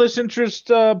pay all this interest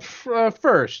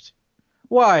first.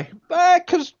 Why?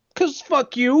 Cause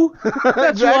fuck you.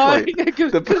 That's exactly.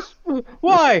 Why.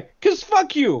 Why? Cause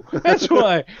fuck you. That's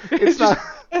why. It's not.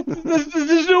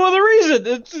 There's no other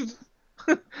reason.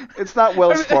 It's not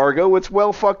Wells Fargo. It's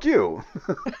well fuck you.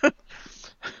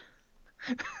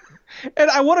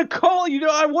 And I want to call,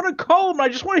 I want to call them. I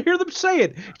just want to hear them say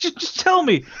it. Just tell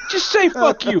me. Just say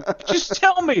fuck you. Just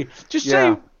tell me. Just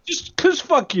say, just cause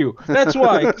fuck you. That's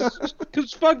why.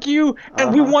 Cause fuck you,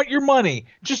 and we want your money.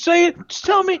 Just say it. Just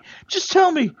tell me. Just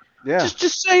tell me. Yeah.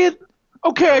 Just say it.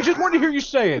 Okay, I just want to hear you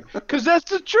say it, cause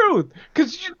that's the truth.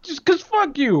 Cause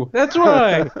fuck you. That's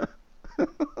why.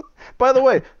 By the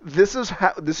way, this is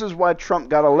why Trump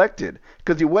got elected,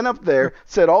 because he went up there,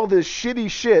 said all this shitty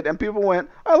shit, and people went,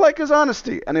 I like his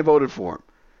honesty, and they voted for him.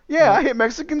 Yeah, I hate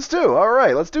Mexicans too. All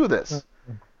right, let's do this.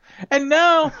 And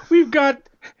now we've got.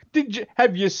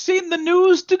 Have you seen the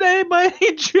news today by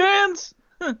any chance?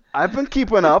 I've been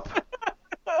keeping up.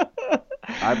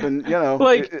 I've been,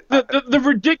 like the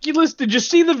ridiculous. Did you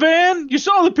see the van? You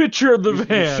saw the picture of the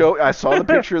van. I saw the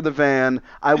picture of the van.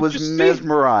 I was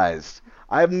mesmerized.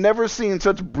 I have never seen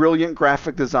such brilliant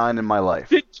graphic design in my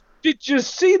life. Did you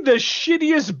see the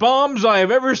shittiest bombs I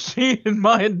have ever seen in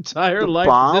my entire life?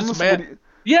 Bombs? This man,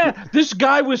 this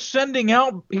guy was sending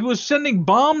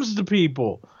bombs to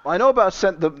people. I know about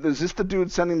is this the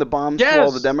dude sending the bombs to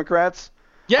all the Democrats?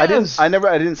 Yes. I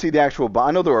didn't see the actual bomb.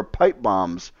 I know there were pipe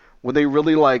bombs. Were they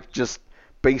really like just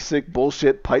basic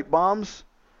bullshit pipe bombs?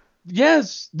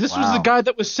 Yes, this was the guy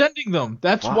that was sending them.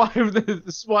 That's why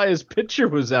his picture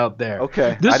was out there.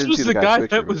 Okay, this was the guy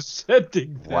that was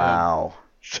sending them. Wow.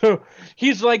 So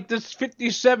he's like this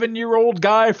 57-year-old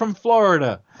guy from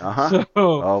Florida. So,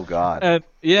 oh God. And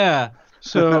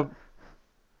so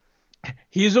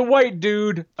he's a white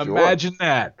dude. Sure. Imagine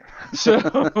that.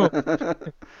 So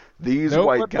these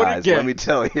white guys, let me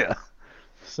tell you.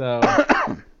 So.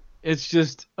 It's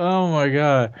just, oh my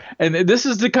God. And this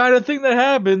is the kind of thing that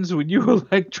happens when you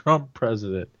elect Trump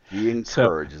president. He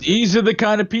encourages it. These are the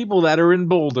kind of people that are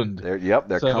emboldened. They're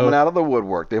coming out of the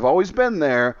woodwork. They've always been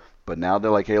there, but now they're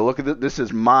like, hey, look at this. This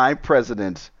is my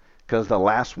president, because the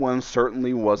last one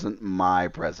certainly wasn't my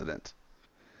president.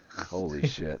 Holy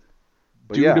shit.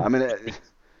 But I mean,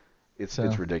 it's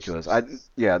ridiculous. That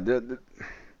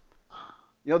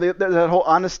whole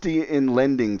honesty in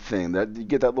lending thing, that you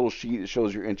get that little sheet that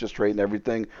shows your interest rate and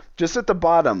everything. Just at the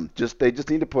bottom, they just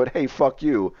need to put, hey, fuck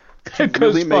you, to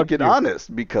really make it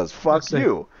honest, because fuck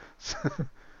you.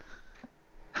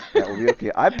 That would be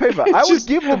okay. I would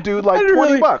give a dude like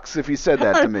 $20 if he said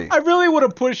that to me. I really want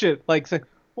to push it, like, say,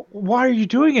 why are you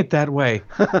doing it that way?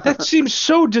 That seems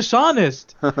so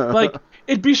dishonest. Like,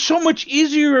 it'd be so much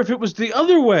easier if it was the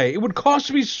other way. It would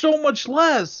cost me so much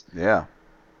less. Yeah.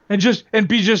 And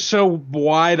be just so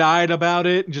wide-eyed about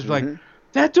it, and just like,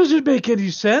 that doesn't make any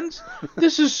sense.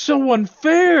 This is so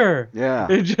unfair. Yeah.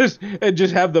 And just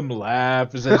have them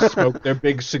laugh as they smoke their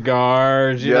big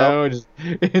cigars, you know,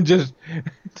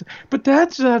 but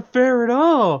that's not fair at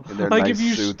all. Like, if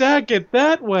you stack it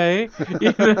that way,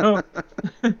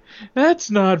 that's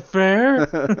not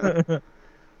fair.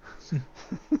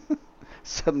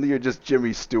 Suddenly you're just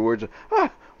Jimmy Stewart.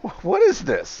 What is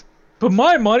this? But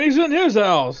my money's in his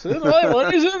house. My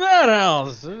money's in that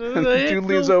house. The dude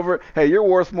leans over. Hey, you're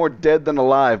worth more dead than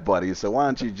alive, buddy. So why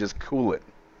don't you just cool it?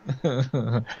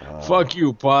 Fuck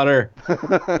you, Potter.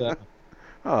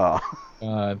 Oh.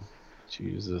 God.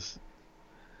 Jesus.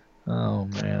 Oh,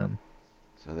 man.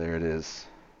 So there it is.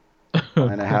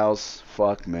 Buying a house.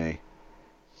 Fuck me.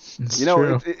 It's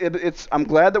true. It's. I'm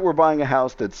glad that we're buying a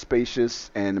house that's spacious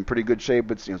and in pretty good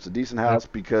shape. It's a decent house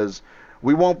because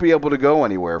we won't be able to go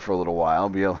anywhere for a little while.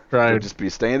 We'll just be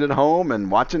staying at home and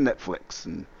watching Netflix.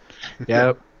 And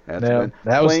that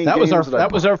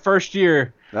was our first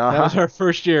year. That was our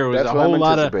first year. It was That's a what whole I'm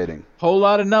lot anticipating.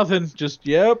 of nothing. Just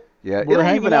Yeah, we're it'll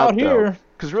hanging even out though. here.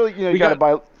 Because really, you We got to got-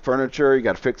 buy furniture, you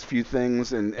got to fix a few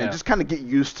things, and Yeah. just kind of get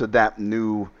used to that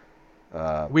new.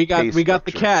 We got pay the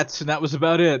structure. cats, and that was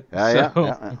about it. Yeah, So,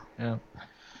 yeah. yeah.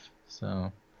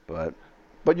 So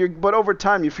But over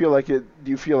time, you feel like it.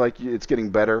 Do you feel like it's getting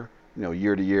better?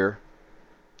 Year to year.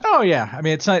 oh yeah, I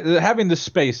mean it's nice. Having the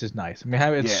space is nice. I mean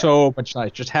it's Yeah. so much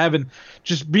nice.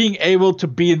 Just being able to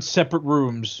be in separate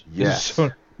rooms. is Yes.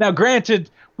 Now,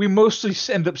 granted, we mostly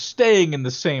end up staying in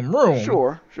the same room.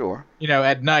 Sure.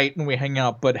 At night when we hang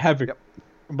out, but having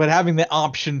the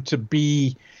option to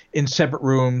be in separate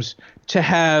rooms,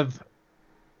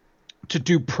 to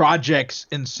do projects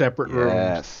in separate rooms.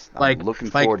 Yes. I'm looking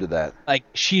forward to that. Like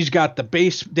she's got the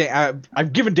basement.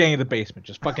 I've given Danny the basement.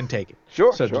 Just fucking take it.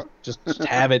 Sure. So Sure. just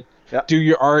have it. Yep. Do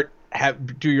your art.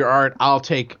 Do your art. I'll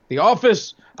take the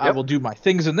office. I Yep. will do my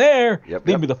things in there. Yep,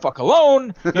 Leave yep. me the fuck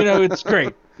alone. It's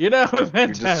great. You're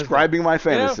Fantastic. describing my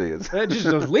fantasy.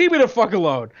 Just leave me the fuck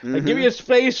alone. Like, give me Mm-hmm. a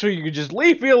space where you can just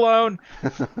leave me alone.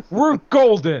 We're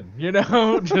golden.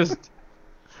 Just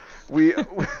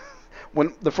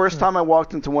When the first time I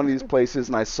walked into one of these places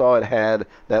and I saw it had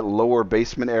that lower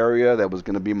basement area that was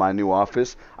going to be my new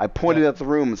office, I pointed at the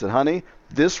room and said, "Honey,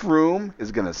 this room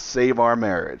is going to save our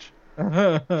marriage."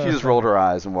 She just rolled her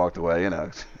eyes and walked away.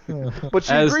 But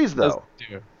she agrees though.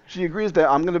 She agrees that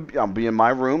I'll be in my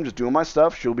room just doing my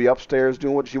stuff. She'll be upstairs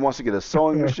doing what she wants to get a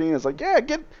sewing machine. It's like, yeah,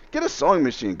 get a sewing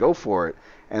machine, go for it.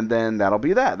 And then that'll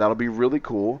be that. That'll be really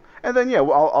cool. And then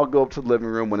I'll go up to the living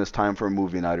room when it's time for a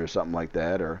movie night or something like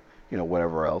that, or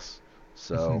whatever else.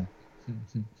 So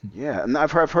yeah, and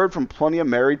I've heard from plenty of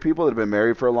married people that have been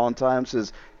married for a long time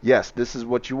says, yes, this is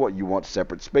what you want. You want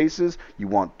separate spaces. You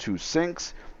want 2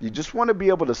 sinks. You just want to be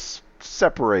able to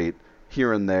separate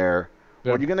here and there.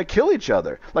 Or you're going to kill each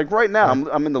other. Like right now,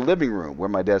 I'm in the living room where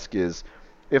my desk is.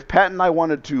 If Pat and I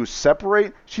wanted to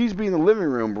separate, she's be in the living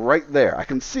room right there. I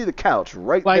can see the couch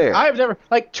right there. I've never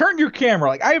turn your camera.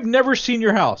 Like I have never seen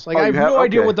your house. Like I have no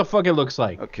idea what the fuck it looks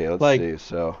like. Okay, let's see.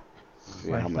 So,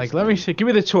 let me see. Give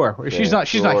me the tour. She's not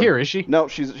here, is she? No,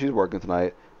 she's working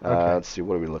tonight. Okay. Let's see.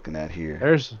 What are we looking at here?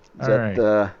 There's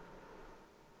the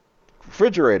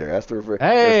refrigerator. That's the refrigerator.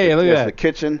 Hey, look at that. That's the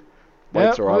kitchen.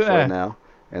 Lights are off look at right that. now.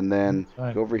 And then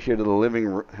go over here to the living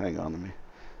room. Hang on,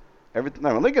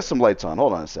 let me get some lights on.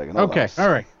 Hold on a second. Hold Okay, on.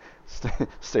 all right.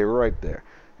 Stay right there.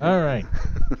 All right.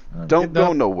 Don't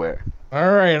go nowhere.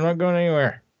 All right, I'm not going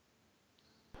anywhere.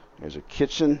 There's a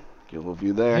kitchen. Get a little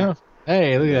view there. Yeah.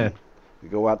 Hey, look at that. You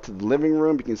go out to the living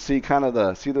room. You can see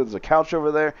there's a couch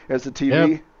over there. There's the TV.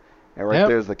 Yep. And right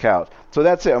there's the couch. So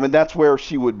that's it. I mean, that's where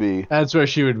she would be. That's where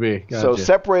she would be. Gotcha. So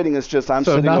separating is just I'm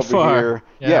sitting not over far. here.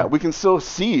 Yeah. We can still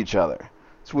see each other.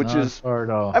 Which Not is, far at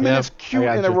all. I mean, Yep, it's cute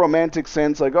I in a gotcha. romantic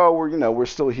sense, like, oh, we're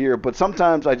still here. But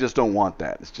sometimes I just don't want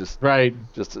that. It's just Right.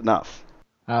 just enough.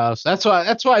 So that's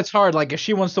why it's hard. Like if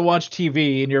she wants to watch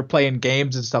TV and you're playing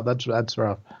games and stuff, that's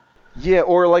rough. Yeah,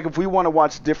 or like if we want to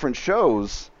watch different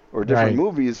shows or different Right.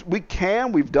 movies, we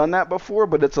can. We've done that before,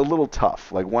 but it's a little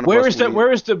tough. Like one of Where us is that? we-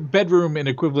 Where is the bedroom in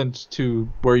equivalence to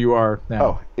where you are now?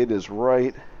 Oh, it is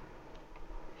right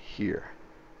here.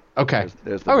 okay.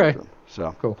 There's the Okay. bedroom.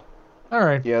 So Cool. All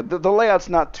right. yeah, the layout's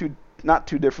not too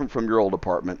different from your old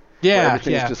apartment. Yeah.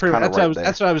 Everything's Yeah. just pretty- kinda that's what I right was. there.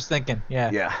 That's what I was thinking.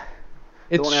 Yeah. Yeah.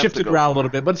 It's Don't have to shifted go around far. a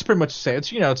little bit, but it's pretty much the same.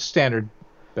 It's it's standard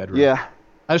bedroom. Yeah.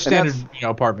 A standard that's-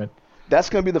 apartment. That's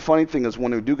going to be the funny thing is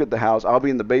when we do get the house, I'll be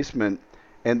in the basement,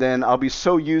 and then I'll be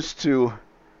so used to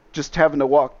just having to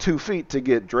walk 2 feet to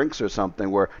get drinks or something,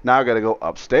 where now I got to go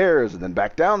upstairs and then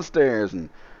back downstairs, and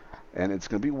it's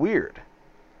going to be weird.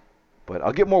 But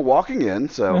I'll get more walking in,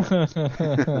 so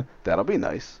that'll be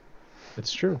nice.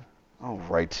 It's true. All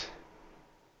right.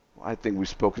 Well, I think we've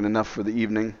spoken enough for the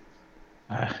evening.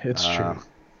 It's true.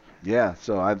 Yeah,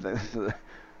 so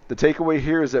the takeaway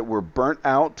here is that we're burnt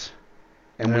out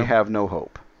and we Yeah. have no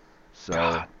hope.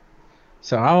 So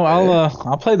So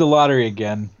I'll play the lottery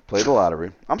again. play the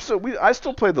lottery. I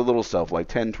still play the little stuff like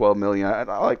 10, 12 million. I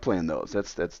like playing those.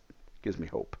 That's gives me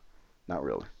hope. Not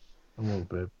really. A little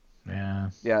bit. Yeah.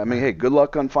 Yeah, I mean, hey, good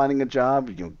luck on finding a job.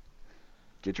 You can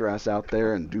get your ass out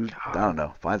there and do, I don't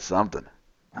know, find something.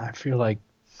 I feel like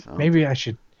So, maybe I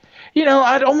should.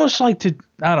 I'd almost like to.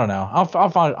 I don't know.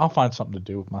 I'll find something to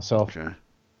do with myself. okay.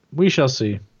 We shall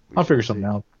see. I'll figure shall something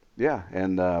out. Yeah,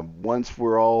 and once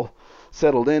we're all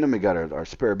settled in and we got our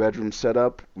spare bedroom set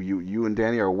up, you and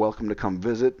Danny are welcome to come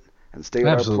visit and stay at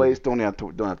Absolutely. our place. Don't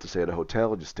have to stay at a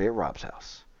hotel. Just stay at Rob's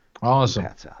house, Awesome.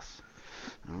 Pat's house.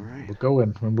 All right. We'll go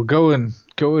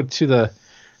into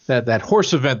that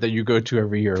horse event that you go to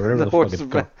every year, whatever the, fuck horse it's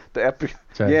event, called. the epic.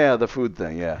 Okay. Yeah, the food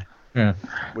thing. Yeah. Yeah.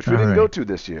 which we didn't go to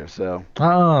this year. So,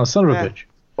 Oh, son of a bitch.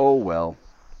 oh well.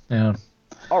 Yeah.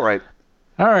 All right.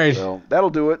 All right. So that'll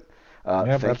do it.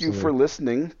 Yep, thank you for absolutely.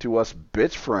 listening to us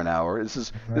bitch for an hour. This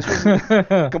was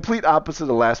the complete opposite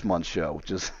of last month's show,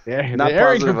 which is Yeah, not the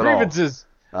airing positive of at all. grievances.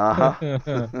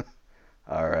 Uh-huh.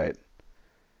 All right.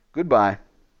 Goodbye.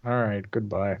 All right.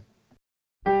 Goodbye.